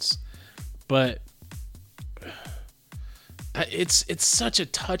wants. but it's such a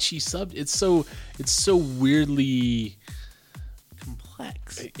touchy subject. It's so weirdly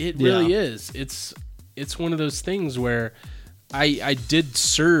Complex. It really is. It's one of those things where I did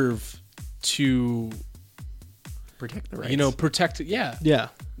serve to Protect the rights. protect Yeah.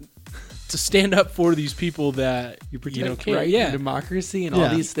 to stand up for these people that You protect can't. right Yeah, and democracy and Yeah.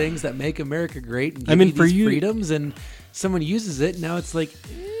 all these things that make America great. And I mean, give for these you- freedoms, and someone uses it. Now it's like,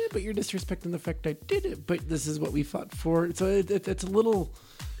 but you're disrespecting the fact I did it. But this is what we fought for. So it's a little,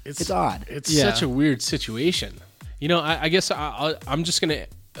 it's odd. It's Yeah. such a weird situation. I guess I'm just gonna.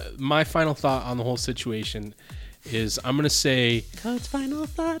 My final thought on the whole situation is I'm gonna say, Code's final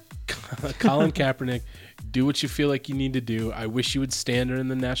thought. Colin Kaepernick, do what you feel like you need to do. I wish you would stand during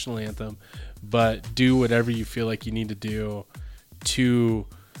the national anthem, but do whatever you feel like you need to do to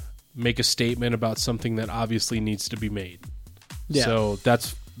make a statement about something that obviously needs to be made. Yeah. So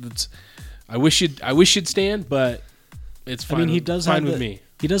that's I wish you'd stand, but it's fine. I mean, he does fine have with the, me.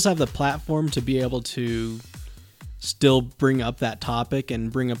 He does have the platform to be able to still bring up that topic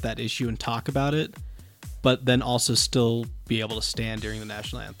and bring up that issue and talk about it, but then also still be able to stand during the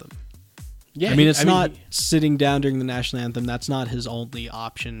national anthem. Yeah, I mean, it's not sitting down during the national anthem. That's not his only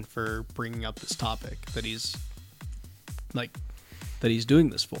option for bringing up this topic that he's doing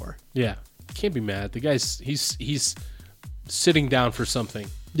this for. Yeah, can't be mad. The guy's he's sitting down for something.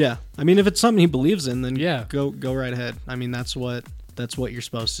 Yeah, I mean, if it's something he believes in, then Yeah. go right ahead. I mean, that's what you're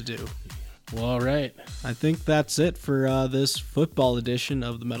supposed to do. Well, all right. I think that's it for this football edition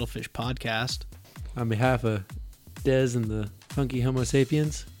of the Metalfish podcast. On behalf of Dez and the Funky Homo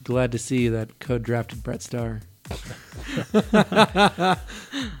Sapiens, glad to see that Code drafted Brett Starr.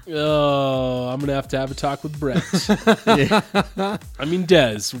 Oh, I'm gonna have a talk with Brett. I mean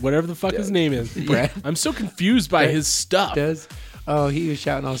Dez, whatever the fuck his name is. Brett. I'm so confused by his stuff. Dez? Oh, he was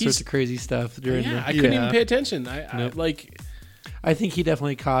shouting all He's- sorts of crazy stuff during Yeah, the... I couldn't Yeah. even pay attention. I think he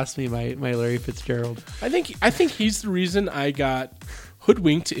definitely cost me my Larry Fitzgerald. I think he's the reason I got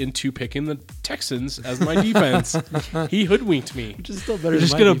hoodwinked into picking the Texans as my defense. He hoodwinked me. Which is still better We're than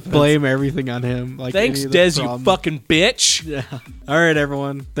just my gonna defense. blame everything on him. Like Thanks, any of the Dez, you problems. fucking bitch. Yeah. All right,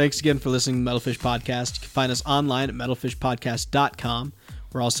 everyone. Thanks again for listening to Metalfish Podcast. You can find us online at metalfishpodcast.com.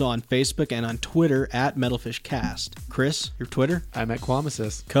 We're also on Facebook and on Twitter at MetalfishCast. Chris, your Twitter? I'm at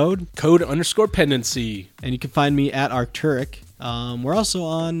Quamasis. Code? Code_pendency. And you can find me at Arcturic. We're also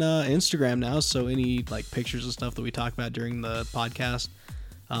on Instagram now, so any pictures and stuff that we talk about during the podcast,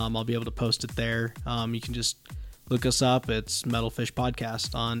 I'll be able to post it there. You can just look us up. It's Metalfish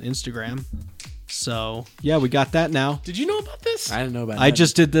Podcast on Instagram. So, yeah, we got that now. Did you know about this? I didn't know about that. I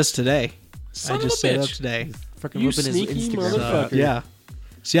just did this today. Son I of just a set it up bitch. today. fucking You whipping his sneaky Instagram. motherfucker. Yeah.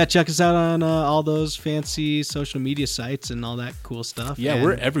 So yeah, check us out on all those fancy social media sites and all that cool stuff. Yeah, And,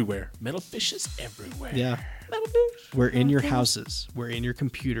 we're everywhere. Metalfish is everywhere. yeah. We're in your houses. We're in your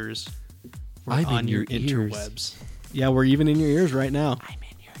computers. We're I'm in on your your ears. interwebs. Yeah, we're even in your ears right now. I'm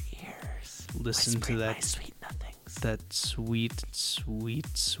in your ears. Listen to that sweet nothings. that sweet, sweet,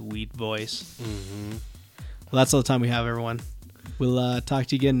 sweet voice. Mm-hmm. Well, that's all the time we have, everyone. We'll talk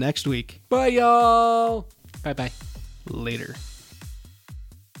to you again next week. Bye, y'all. Bye-bye. Later.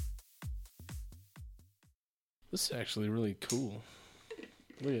 This is actually really cool.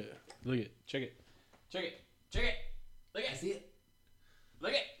 Look at it. Look at it. Check it. Check it. Check it. Look at it. See it?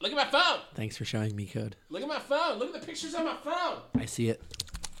 Look at Look at my phone. Thanks for showing me code. Look at my phone. Look at the pictures on my phone. I see it.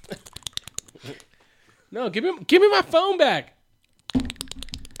 No, give me my phone back.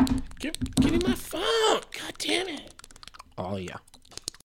 Give me my phone. God damn it. Oh, yeah.